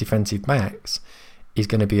Steelers' defensive backs is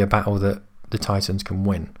going to be a battle that the Titans can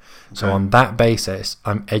win. Okay. So on that basis,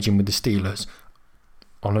 I'm edging with the Steelers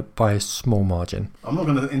by a small margin. I'm not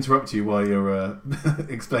going to interrupt you while you're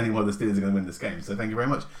explaining why the Steelers are going to win this game, so thank you very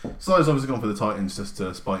much. Si's obviously gone for the Titans just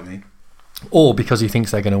to spite me. Or because he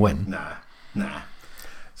thinks they're going to win. Nah.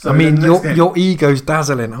 So I mean, your ego's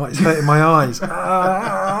dazzling. Oh, it's hurting my eyes.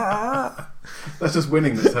 That's just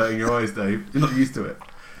winning that's hurting your eyes, Dave. You're not used to it.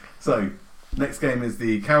 So, next game is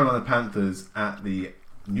the Carolina Panthers at the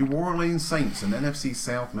New Orleans Saints, an NFC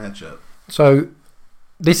South matchup. So,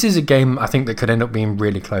 this is a game I think that could end up being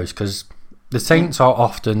really close because the Saints are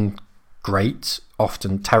often great,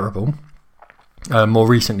 often terrible, more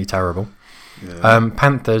recently terrible. Yeah.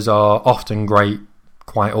 Panthers are often great,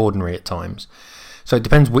 quite ordinary at times. So it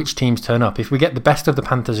depends which teams turn up. If we get the best of the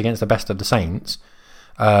Panthers against the best of the Saints,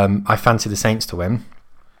 I fancy the Saints to win.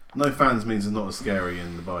 No fans means it's not as scary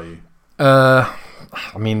in the Bayou. I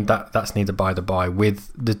mean, that's neither by the by.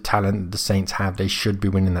 With the talent the Saints have, they should be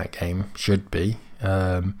winning that game. Should be.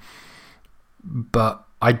 But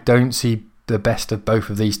I don't see the best of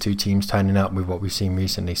both of these two teams turning up with what we've seen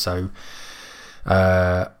recently. So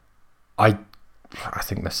I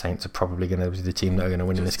think the Saints are probably going to be the team that are going to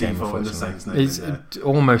win in this game. Unfortunately, it's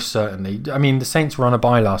almost certainly. I mean, the Saints were on a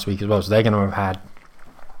bye last week as well, so they're going to have had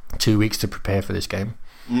 2 weeks to prepare for this game,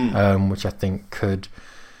 which I think could.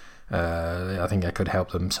 I think that could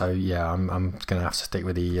help them. So yeah, I'm going to have to stick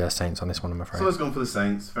with the Saints on this one, I'm afraid. So it's gone for the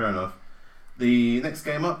Saints. Fair enough. The next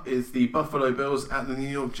game up is the Buffalo Bills at the New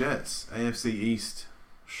York Jets. AFC East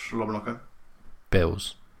Schlobberknocker.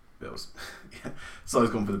 Bills. Yeah. So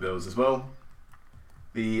it's gone for the Bills as well.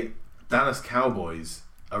 The Dallas Cowboys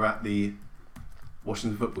are at the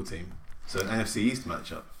Washington Football Team. So an NFC East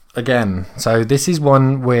matchup. Again, so this is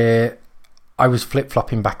one where I was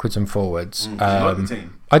flip-flopping backwards and forwards. You like the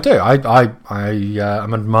team? I do. I'm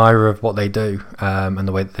an admirer of what they do and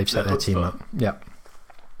the way that they've set their team up. Yeah.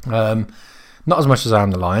 Not as much as I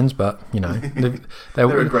am the Lions, but you know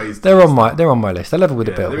they're on my list. They're level with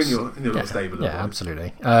the Bills. They're in your little stable. Yeah,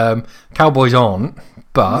 absolutely. Cowboys aren't,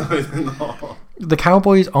 but no, they're not. The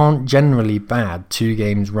Cowboys aren't generally bad 2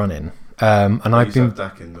 games running. And I've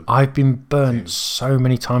been burnt so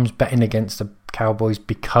many times betting against the Cowboys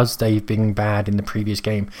because they've been bad in the previous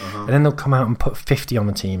game, and then they'll come out and put 50 on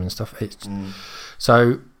the team and stuff.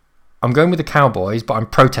 So I'm going with the Cowboys, but I'm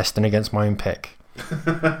protesting against my own pick.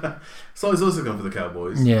 So I was also going for the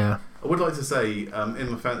Cowboys. Yeah. I would like to say,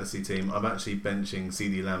 in my fantasy team, I'm actually benching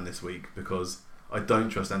CeeDee Lamb this week because I don't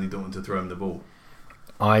trust Andy Dalton to throw him the ball.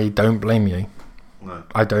 I don't blame you. No.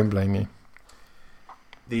 I don't blame you.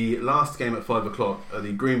 The last game at 5 o'clock are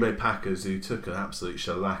the Green Bay Packers, who took an absolute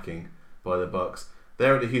shellacking by the Bucks.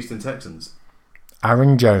 They're at the Houston Texans.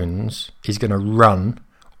 Aaron Jones is going to run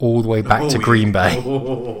all the way back to Green Bay.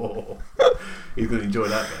 He's going to enjoy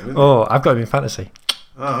that game, isn't he? I've got him in fantasy.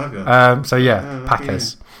 Oh, okay. So yeah,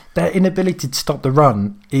 Packers. Their inability to stop the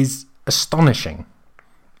run is astonishing.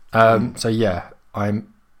 So yeah,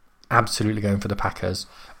 I'm absolutely going for the Packers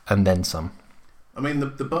and then some. I mean,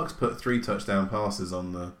 the Bucks put 3 touchdown passes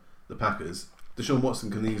on the Packers. Deshaun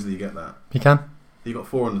Watson can easily get that. He can. He got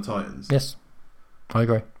 4 on the Titans. Yes, I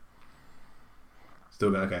agree.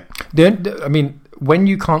 Still go okay. I mean, when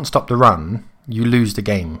you can't stop the run, you lose the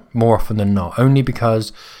game more often than not. Only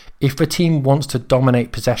because if a team wants to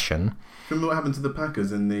dominate possession, remember what happened to the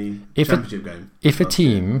Packers in the championship game? If a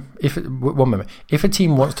team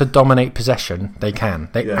wants to dominate possession, they can.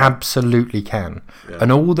 They absolutely can. Yeah.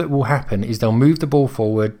 And all that will happen is they'll move the ball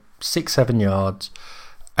forward 6-7 yards,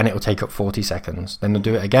 and it will take up 40 seconds. Then they'll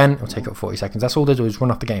do it again. It'll take up 40 seconds. That's all they do is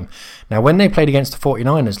run off the game. Now, when they played against the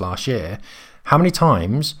 49ers last year, how many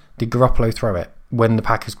times did Garoppolo throw it when the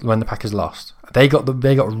Packers lost? They got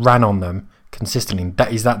ran on them consistently.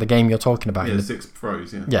 Is that the game you're talking about? Yeah, 6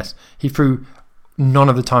 throws, yeah. Yes. He threw none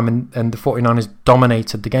of the time, and the 49ers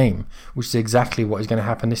dominated the game, which is exactly what is going to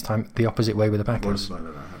happen this time, the opposite way with the Packers. Rodgers won't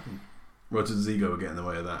let that happen. Rodgers' ego will get in the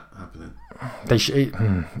way of that happening.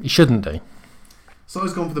 He shouldn't do. So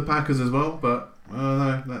he's gone for the Packers as well, but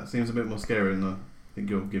no, that seems a bit more scary than I think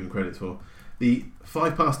you're giving credit for. The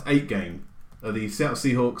 8 game are the Seattle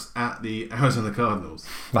Seahawks at the Arizona Cardinals.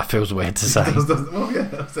 That feels weird to say. Well, yeah,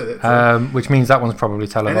 I said it. Which means that one's probably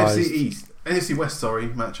televised. NFC West,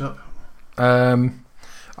 matchup.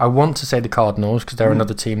 I want to say the Cardinals because they're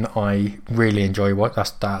another team that I really enjoy.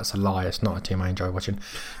 That's a lie. It's not a team I enjoy watching.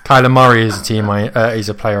 Kyler Murray is a team is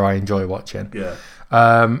a player I enjoy watching. Yeah.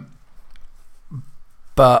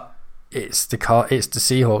 But it's the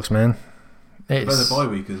Seahawks, man. It's the bye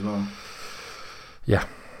week as well. Yeah.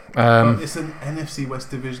 It's an NFC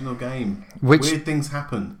West divisional game. Weird things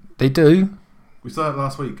happen. They do. We saw that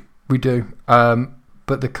last week. We do.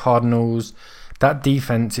 But the Cardinals, that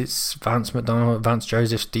defense, it's Vance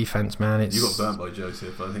Joseph's defense, man. You got burnt by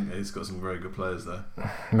Joseph. I think he's got some very good players there.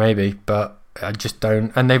 Maybe, but I just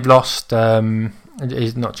don't. And they've lost.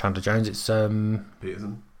 It's not Chandler Jones. It's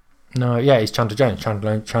Peterson. No, yeah, it's Chandler Jones.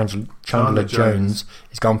 Chandler Jones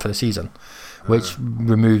is gone for the season, which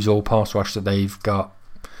removes all pass rush that they've got.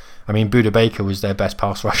 I mean, Buda Baker was their best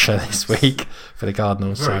pass rusher this week for the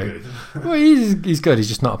Cardinals. Very good. Well, he's good. He's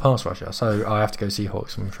just not a pass rusher. So I have to go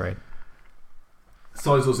Seahawks, I'm afraid.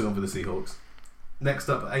 Side's also gone for the Seahawks. Next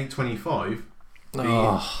up at 8:25,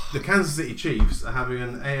 the Kansas City Chiefs are having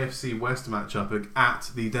an AFC West matchup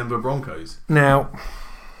at the Denver Broncos. Now,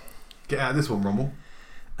 get out of this one, Rommel.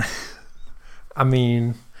 I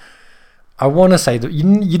mean, I want to say that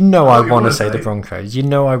I want to say the Broncos.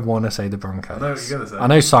 I want to say the Broncos. I know what you're going to say. I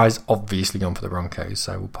know Si's obviously gone for the Broncos,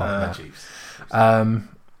 so we'll park that. Chiefs.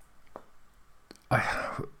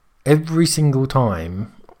 Every single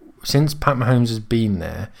time since Pat Mahomes has been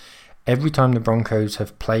there, every time the Broncos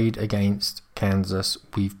have played against Kansas,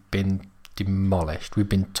 we've been demolished. We've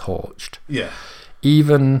been torched. Yeah.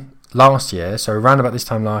 Even last year, so around about this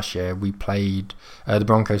time last year, we played. The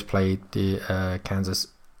Broncos played the Kansas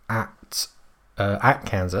at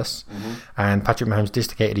Kansas, and Patrick Mahomes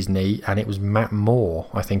dislocated his knee, and it was Matt Moore,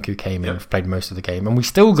 I think, who came in and played most of the game, and we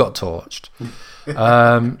still got torched.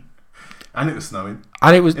 And it was snowing.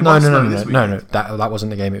 And it was no. That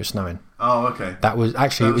wasn't the game. It was snowing. Oh, okay. That was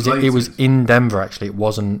actually it was in Denver. Actually, it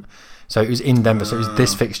wasn't. So it was in Denver. So it was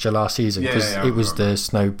this fixture last season because it was the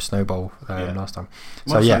Snow Bowl last time.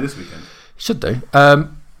 So this weekend should do.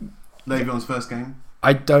 Le'Veon's first game.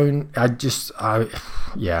 I don't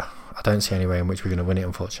see any way in which we're going to win it,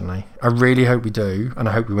 unfortunately. I really hope we do, and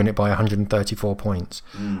I hope we win it by 134 points.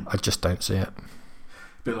 I just don't see it. A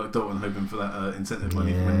bit like Dalton hoping for that incentive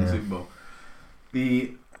money for winning the Super Bowl.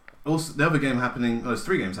 The other game happening, there's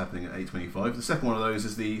 3 games happening at 8:25. The second one of those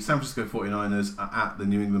is the San Francisco 49ers are at the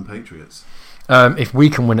New England Patriots. If we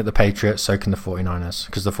can win at the Patriots, so can the 49ers,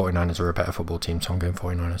 because the 49ers are a better football team, so I'm going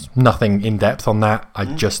 49ers. Nothing in depth on that. I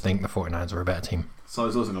just think the 49ers are a better team. So I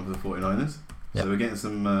was also going for the 49ers. So we're getting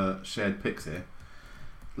some shared picks here.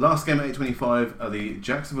 Last game at 8:25 are the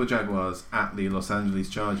Jacksonville Jaguars at the Los Angeles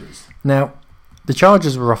Chargers. Now, the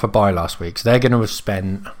Chargers were off a bye last week, so they're going to have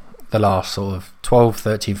spent the last sort of 12,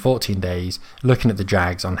 13, 14 days looking at the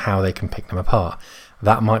Jags on how they can pick them apart.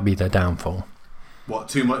 That might be their downfall. What,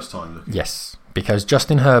 too much time looking? Yes, because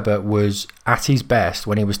Justin Herbert was at his best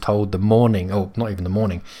when he was told the afternoon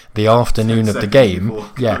of the game,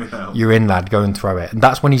 you're in, lad, go and throw it. And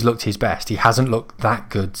that's when he's looked his best. He hasn't looked that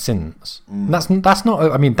good since. That's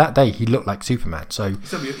not, I mean, that day he looked like Superman. So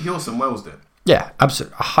he Orson Welles did. Yeah,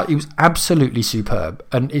 absolutely. He was absolutely superb.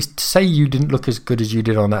 And it's to say you didn't look as good as you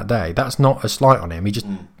did on that day, that's not a slight on him. He just,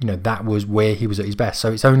 that was where he was at his best.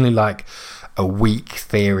 So it's only like a weak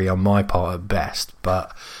theory on my part at best,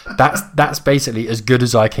 but that's basically as good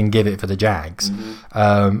as I can give it for the Jags.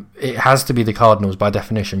 It has to be the Cardinals by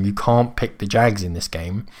definition. You can't pick the Jags in this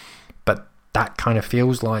game, but that kind of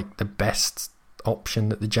feels like the best option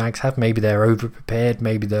that the Jags have. Maybe they're over prepared.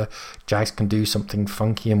 Maybe the Jags can do something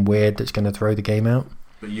funky and weird that's going to throw the game out.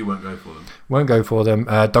 But you won't go for them. Won't go for them.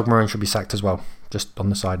 Doug Marone should be sacked as well. Just on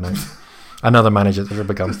the side note. Another manager that should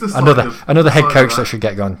be gone. Another head coach that should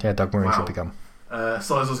get gone. Yeah, Doug Marone should be gone. Si's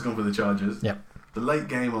also gone for the Chargers. Yep. The late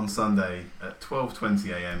game on Sunday at 12:20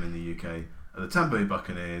 a.m. in the UK are the Tampa Bay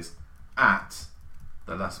Buccaneers at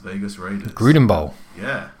the Las Vegas Raiders. Gruden Bowl.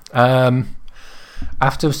 Yeah.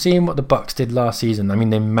 After seeing what the Bucs did last season, I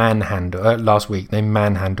mean, last week they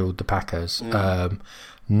manhandled the Packers.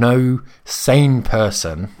 No sane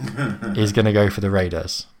person is going to go for the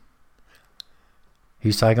Raiders.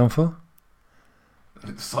 Who's Si gone for?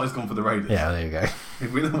 Si's gone for the Raiders. Yeah, there you go.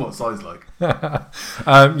 If we know what Si's like.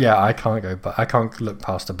 I can't go, but I can't look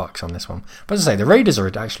past the Bucs on this one. But as I say, the Raiders are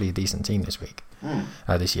actually a decent team this week,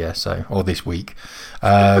 this year, or this week.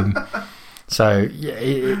 So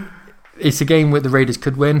yeah. It's a game where the Raiders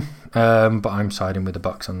could win, but I'm siding with the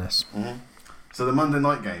Bucs on this. So the Monday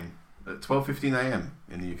night game at 12:15 a.m.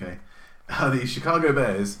 in the UK are the Chicago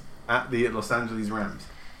Bears at the Los Angeles Rams.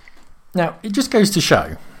 Now, it just goes to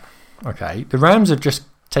show, okay, the Rams have just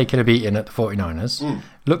taken a beating at the 49ers,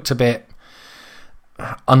 looked a bit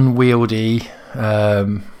unwieldy,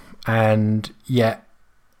 and yet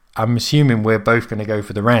I'm assuming we're both going to go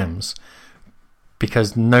for the Rams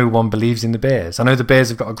because no one believes in the Bears. I know the Bears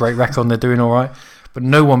have got a great record and they're doing all right, but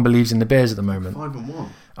no one believes in the Bears at the moment. 5-1.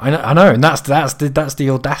 I know, and that's the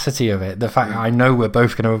audacity of it. The fact that I know we're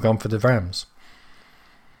both going to have gone for the Rams.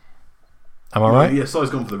 Am I right? Yeah, so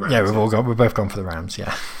I've gone for the Rams. Yeah, we've both gone for the Rams.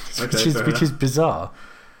 Yeah, which is bizarre.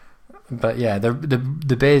 But yeah,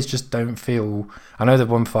 the Bears just don't feel. I know they've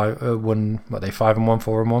won 5-1,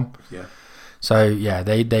 4-1. Yeah. So yeah,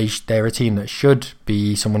 they're a team that should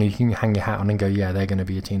be someone you can hang your hat on and go, yeah, they're going to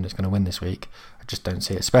be a team that's going to win this week. I just don't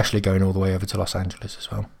see it, especially going all the way over to Los Angeles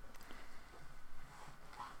as well.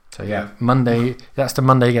 So yeah, Monday. That's the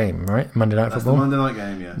Monday game, right? Monday Night Football. That's the Monday night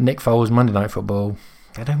game. Yeah. Nick Foles, Monday Night Football.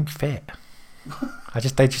 They don't fit.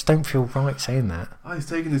 They just don't feel right saying that. Oh, he's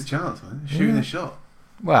taking his chance, man. Shooting his shot.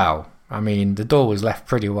 Well, I mean, the door was left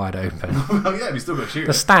pretty wide open. Oh yeah, he's still got to shoot.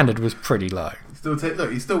 The standard was pretty low.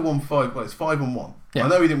 He still won 5. Well, it's 5-1. Yeah. I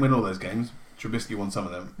know he didn't win all those games. Trubisky won some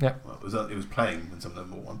of them. Yeah. Well, it was playing when some of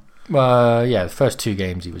them were won. Yeah, the first 2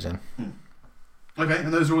 games he was in. Okay,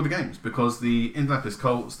 and those are all the games because the Indianapolis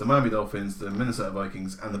Colts, the Miami Dolphins, the Minnesota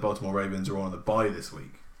Vikings, and the Baltimore Ravens are all on the bye this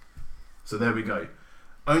week. So there we go.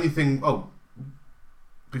 Only thing. Oh,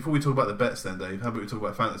 before we talk about the bets, then, Dave, how about we talk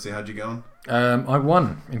about fantasy? How'd you get on? I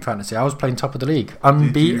won in fantasy. I was playing top of the league,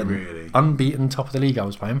 unbeaten. Did you really? Unbeaten top of the league. I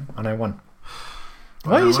was playing, and I won.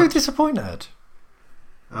 Why are you so disappointed?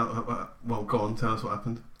 Well, go on. Tell us what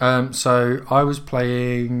happened. So I was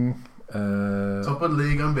playing. Top of the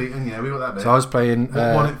league, unbeaten. Yeah, we got that bit. So I was playing.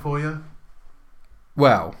 What won it for you?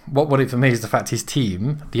 Well, what won it for me is the fact his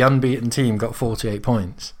team, the unbeaten team, got 48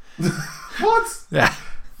 points. What? Yeah.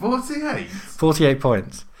 48? 48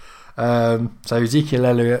 points. So Ezekiel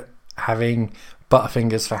Elliott having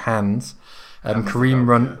butterfingers for hands.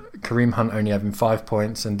 Kareem Hunt only having 5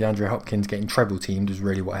 points, and DeAndre Hopkins getting treble teamed was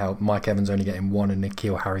really what helped. Mike Evans only getting 1 and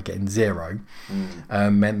N'Keal Harry getting 0.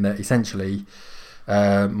 Meant that essentially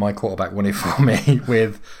my quarterback won it for me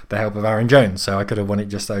with the help of Aaron Jones, so I could have won it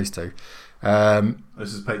just those two.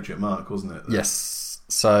 This is Patriot Mark, wasn't it? Yes.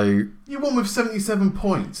 So you won with 77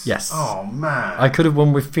 points. Yes. Oh man. I could have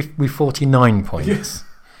won with 49 points. Yes.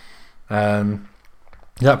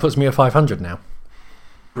 That puts me at 500 now.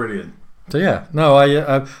 Brilliant. So yeah, no,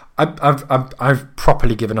 I've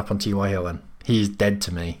properly given up on T.Y. Hilton. He is dead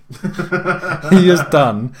to me. He has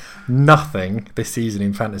done nothing this season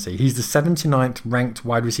in fantasy. He's the 79th ranked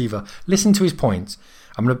wide receiver. Listen to his points.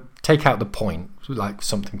 I'm going to take out the point, like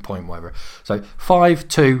something point, whatever. So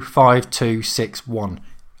 5-2, 5-2, 6-1.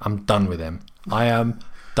 I'm done with him. I am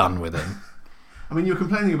done with him. I mean, you're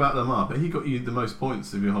complaining about Lamar, but he got you the most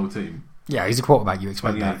points of your whole team. Yeah, he's a quarterback. You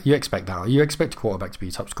expect 28. that. You expect that. You expect a quarterback to be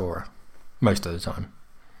a top scorer most of the time.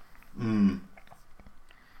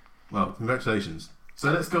 Well, congratulations.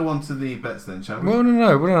 So let's go on to the bets then, shall we? Well,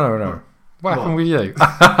 no. What happened with you?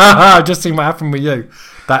 I've just seen what happened with you.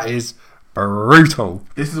 That is brutal.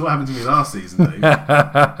 This is what happened to me last season, Dave.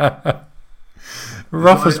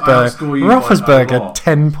 Roethlisberger,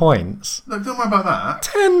 10 points. No, don't worry about that.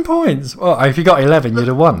 10 points. Well, if you got 11, you'd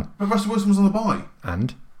have won. But Russell Wilson was on the bye.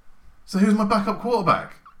 And? So who's my backup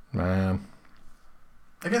quarterback?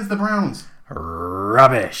 Against the Browns.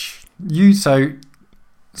 Rubbish.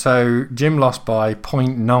 So Jim lost by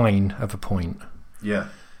 0.9 of a point. Yeah.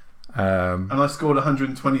 And I scored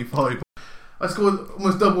 125. I scored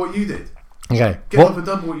almost double what you did. Okay. Get on for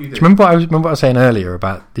double what you did. Do you remember what I was saying earlier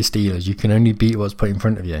about the Steelers? You can only beat what's put in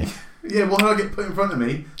front of you. Yeah, why did I get put in front of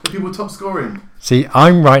me? The people top scoring. See,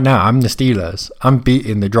 I'm the Steelers. I'm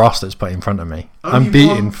beating the dross that's put in front of me. I'm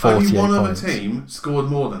beating 48 only one points. other team scored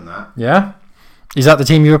more than that. Yeah? Is that the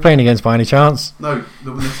team you were playing against by any chance? No,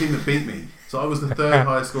 the team that beat me. So I was the third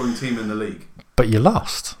highest scoring team in the league. But you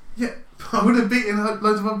lost. Yeah, I would have beaten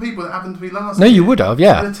loads of other people that happened to be last. No, you would have,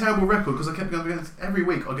 yeah. I had a terrible record because I kept going against every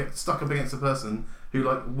week. I get stuck up against a person who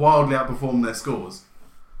wildly outperformed their scores.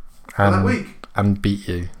 That week, and beat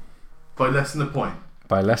you by less than a point.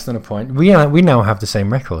 By less than a point. We now have the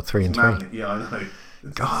same record, 3-3. Yeah, I know.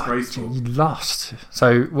 It's God, disgraceful. You lost.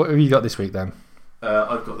 So what have you got this week then?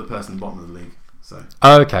 I've got the person at the bottom of the league. So.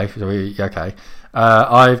 Okay. Okay.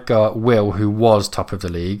 I've got Will, who was top of the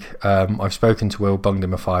league. I've spoken to Will, bunged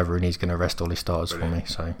him a $5, and he's going to rest all his starters for me.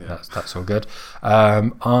 So that's all good.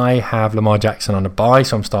 I have Lamar Jackson on a bye,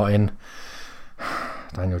 so I'm starting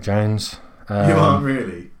Daniel Jones. You aren't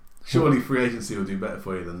really. Surely free agency will do better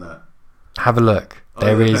for you than that. Have a look.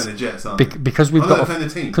 They're playing the Jets, aren't they? Because we've got a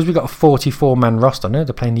 44-man roster. No,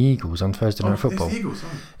 they're playing the Eagles on Thursday Night Football. It's the Eagles,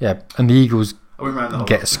 aren't Yeah, and the Eagles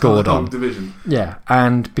get scored on. Division. Yeah,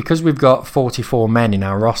 and because we've got 44 men in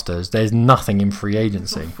our rosters, there's nothing in free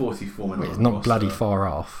agency. It's not 44 men. It's not bloody far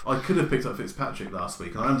off. I could have picked up Fitzpatrick last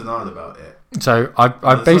week, and I'm denied about it. So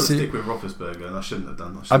I basically stick with Roethlisberger, and I shouldn't have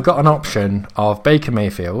done. I've got an option of Baker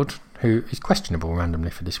Mayfield, who is questionable randomly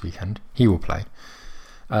for this weekend. He will play.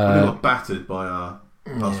 We got battered by our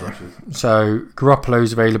pass rushers. So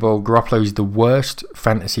Garoppolo's available. Garoppolo's the worst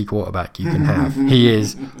fantasy quarterback you can have. He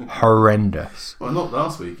is horrendous. Well, not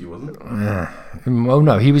last week he wasn't. Well,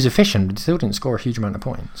 no, he was efficient, but still didn't score a huge amount of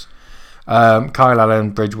points. Kyle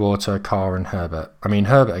Allen, Bridgewater, Carr and Herbert. I mean,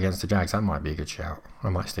 Herbert against the Jags, that might be a good shout. I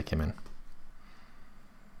might stick him in.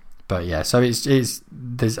 But yeah, so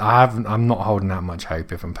I'm not holding out much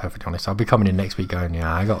hope, if I'm perfectly honest. I'll be coming in next week going,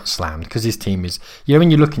 yeah, I got slammed, because this team is, when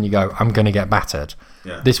you look and you go, I'm going to get battered.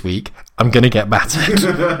 Yeah. This week, I'm going to get battered.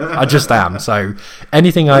 I just am. So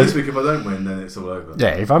anything this week, if I don't win, then it's all over.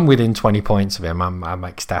 Yeah, if I'm within 20 points of him, I'm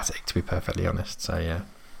ecstatic, to be perfectly honest. So yeah.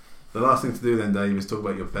 The last thing to do then, Dave, is talk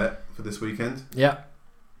about your bet for this weekend. Yeah.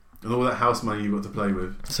 And all that house money you've got to play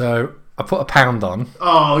with. So I put £1 on.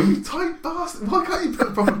 Oh, you tight bastard! Why can't you put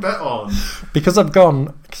a proper bet on? Because I've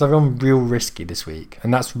gone real risky this week,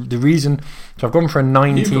 and that's the reason. So I've gone for a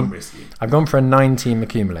 9-team. I've gone for a 9-team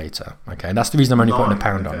accumulator. Okay, that's the reason I'm only putting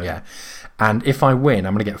 £1 on. Yeah, and if I win,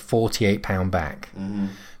 I'm going to get £48 back. Mm-hmm.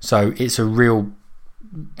 So it's a real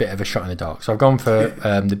bit of a shot in the dark. So I've gone for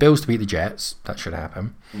the Bills to beat the Jets. That should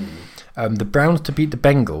happen. Mm-hmm. The Browns to beat the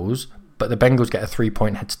Bengals, but the Bengals get a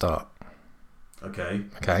 3-point head start. Okay.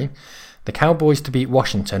 The Cowboys to beat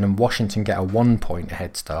Washington, and Washington get a 1-point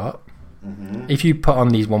head start. Mm-hmm. If you put on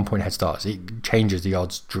these 1-point head starts, it changes the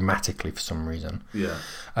odds dramatically for some reason. Yeah.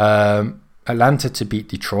 Atlanta to beat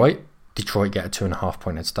Detroit. Detroit get a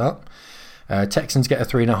 2.5-point head start. Texans get a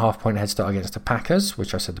 3.5-point head start against the Packers,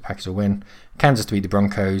 which I said the Packers will win. Kansas to beat the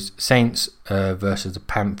Broncos. Saints versus the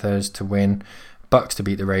Panthers to win. Bucks to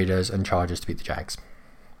beat the Raiders, and Chargers to beat the Jags.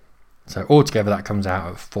 So altogether that comes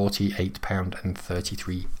out at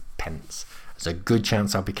 £48.33. There's a good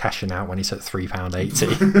chance I'll be cashing out when it's at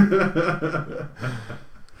 £3.80.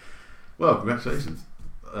 Well, congratulations.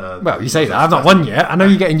 Well, you say that. I've not won yet. I know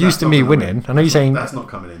you're getting used to me winning. I know you're saying... That's not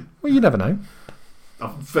coming in. Well, you never know.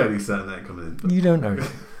 I'm fairly certain that ain't coming in. You don't know.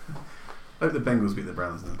 I hope the Bengals beat the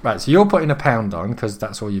Browns then. Right, so you're putting £1 on because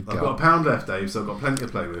that's all you've got. I've got £1 left, Dave, so I've got plenty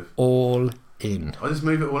to play with. All in. I just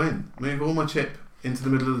move it all in. Move all my chip into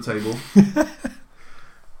the middle of the table.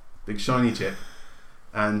 Big shiny chip.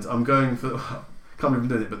 And I'm going for... Can't believe I'm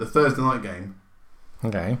doing it, but the Thursday night game...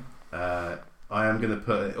 Okay. I am going to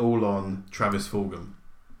put it all on Travis Fulgham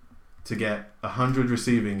to get 100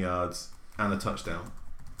 receiving yards and a touchdown.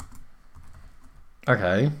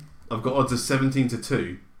 Okay. I've got odds of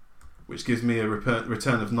 17-2, which gives me a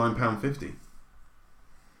return of £9.50.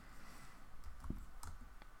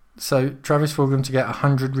 So Travis Fulgham to get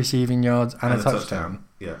 100 receiving yards and a touchdown.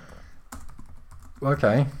 Yeah.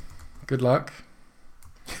 Okay. Good luck.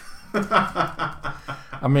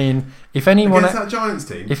 I mean, if anyone against that Giants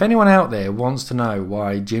team, if anyone out there wants to know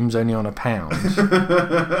why Jim's only on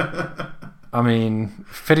 £1, I mean,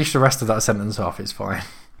 finish the rest of that sentence off. It's fine.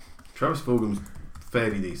 Travis Fulgham's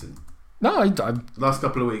fairly decent. No, last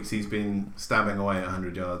couple of weeks he's been stabbing away at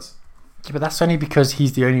 100 yards. Yeah, but that's only because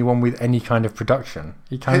he's the only one with any kind of production.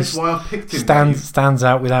 He kind Hence why I picked him. Stands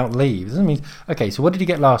out without leave. Doesn't mean okay. So what did he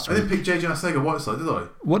get last week? I didn't pick JJ Arcega-Whiteside, did I?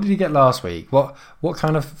 What did he get last week? What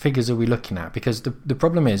kind of figures are we looking at? Because the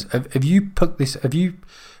problem is, have you pulled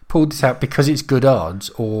this out because it's good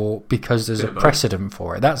odds or because there's a precedent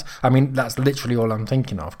for it? That's literally all I'm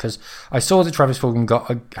thinking of. Because I saw that Travis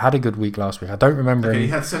Fulgham had a good week last week. I don't remember. Okay, he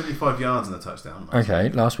had 75 yards and a touchdown.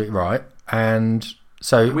 Last week, right? And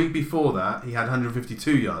so the week before that, he had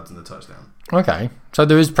 152 yards and a touchdown. Okay, so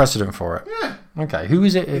there is precedent for it. Yeah. Okay, who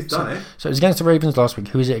is it? He's done it. So it was against the Ravens last week.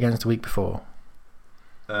 Who is it against the week before?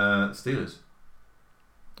 Steelers.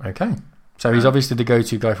 Okay, so he's obviously the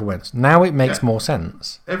go-to guy for Wentz. Now it makes more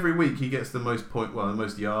sense. Every week he gets the most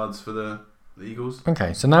yards for the Eagles.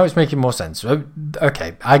 Okay, so now it's making more sense. So,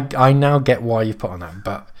 okay, I now get why you've put on that,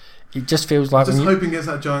 but it just feels like hoping against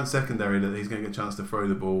that Giants secondary that he's going to get a chance to throw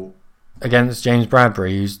the ball. Against James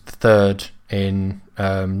Bradbury, who's third in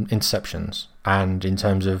interceptions and in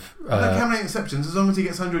terms of... I don't count any interceptions as long as he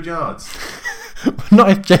gets 100 yards.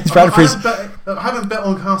 Not if James Bradbury's... I haven't bet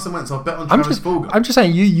on Carson Wentz. I'll bet on Travis Fulgham. I'm just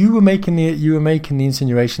saying you were making the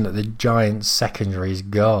insinuation that the Giants secondary is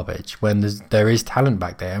garbage when there is talent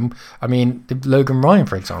back there. I mean, Logan Ryan,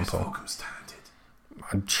 for example. Travis Fulgham's talented.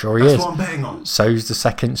 I'm sure he That's is. what I'm betting on. So's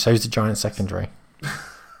the Giants secondary.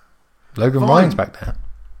 Logan Fine. Ryan's back there.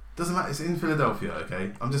 Doesn't matter. It's in Philadelphia.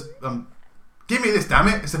 Okay. Give me this, damn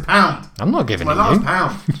it! It's £1. I'm not giving It's it my you.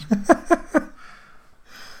 last pound.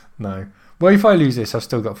 No. Well, if I lose this, I've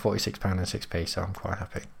still got £46 and 6p, so I'm quite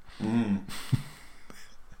happy.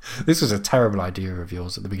 This was a terrible idea of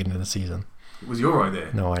yours at the beginning of the season. It was your idea.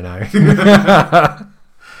 No, I know. It's a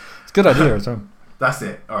good idea as well. That's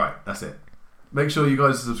it. All right, that's it. Make sure you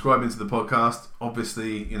guys are subscribing to the podcast.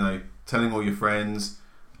 Obviously, telling all your friends,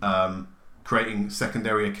 creating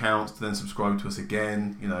secondary accounts to then subscribe to us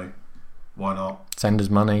again. Why not? Send us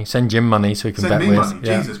money. Send Jim money so we can Send bet me with. money.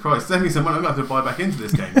 Yeah. Jesus Christ. Send me some money. I'm going to have to buy back into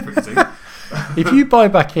this game pretty soon. If you buy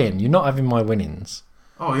back in, you're not having my winnings.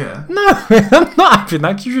 Oh, yeah. No, I'm not having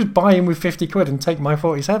that. You just buy in with 50 quid and take my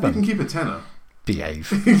 47. You can keep a tenner. Behave.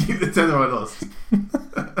 You can keep the tenner I lost.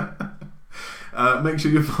 Make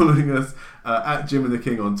sure you're following us at Jim and the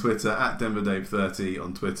King on Twitter, at DenverDave30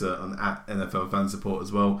 on Twitter, and at NFL Fan Support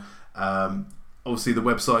as well. Obviously, the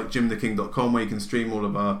website, jimtheking.com, where you can stream all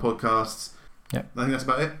of our podcasts. Yep. I think that's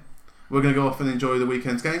about it. We're going to go off and enjoy the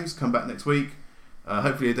weekend's games, come back next week.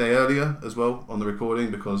 Hopefully a day earlier as well on the recording,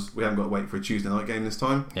 because we haven't got to wait for a Tuesday night game this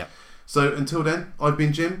time. Yeah. So until then, I've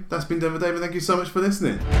been Jim, that's been Denver Dave, and thank you so much for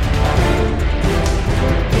listening.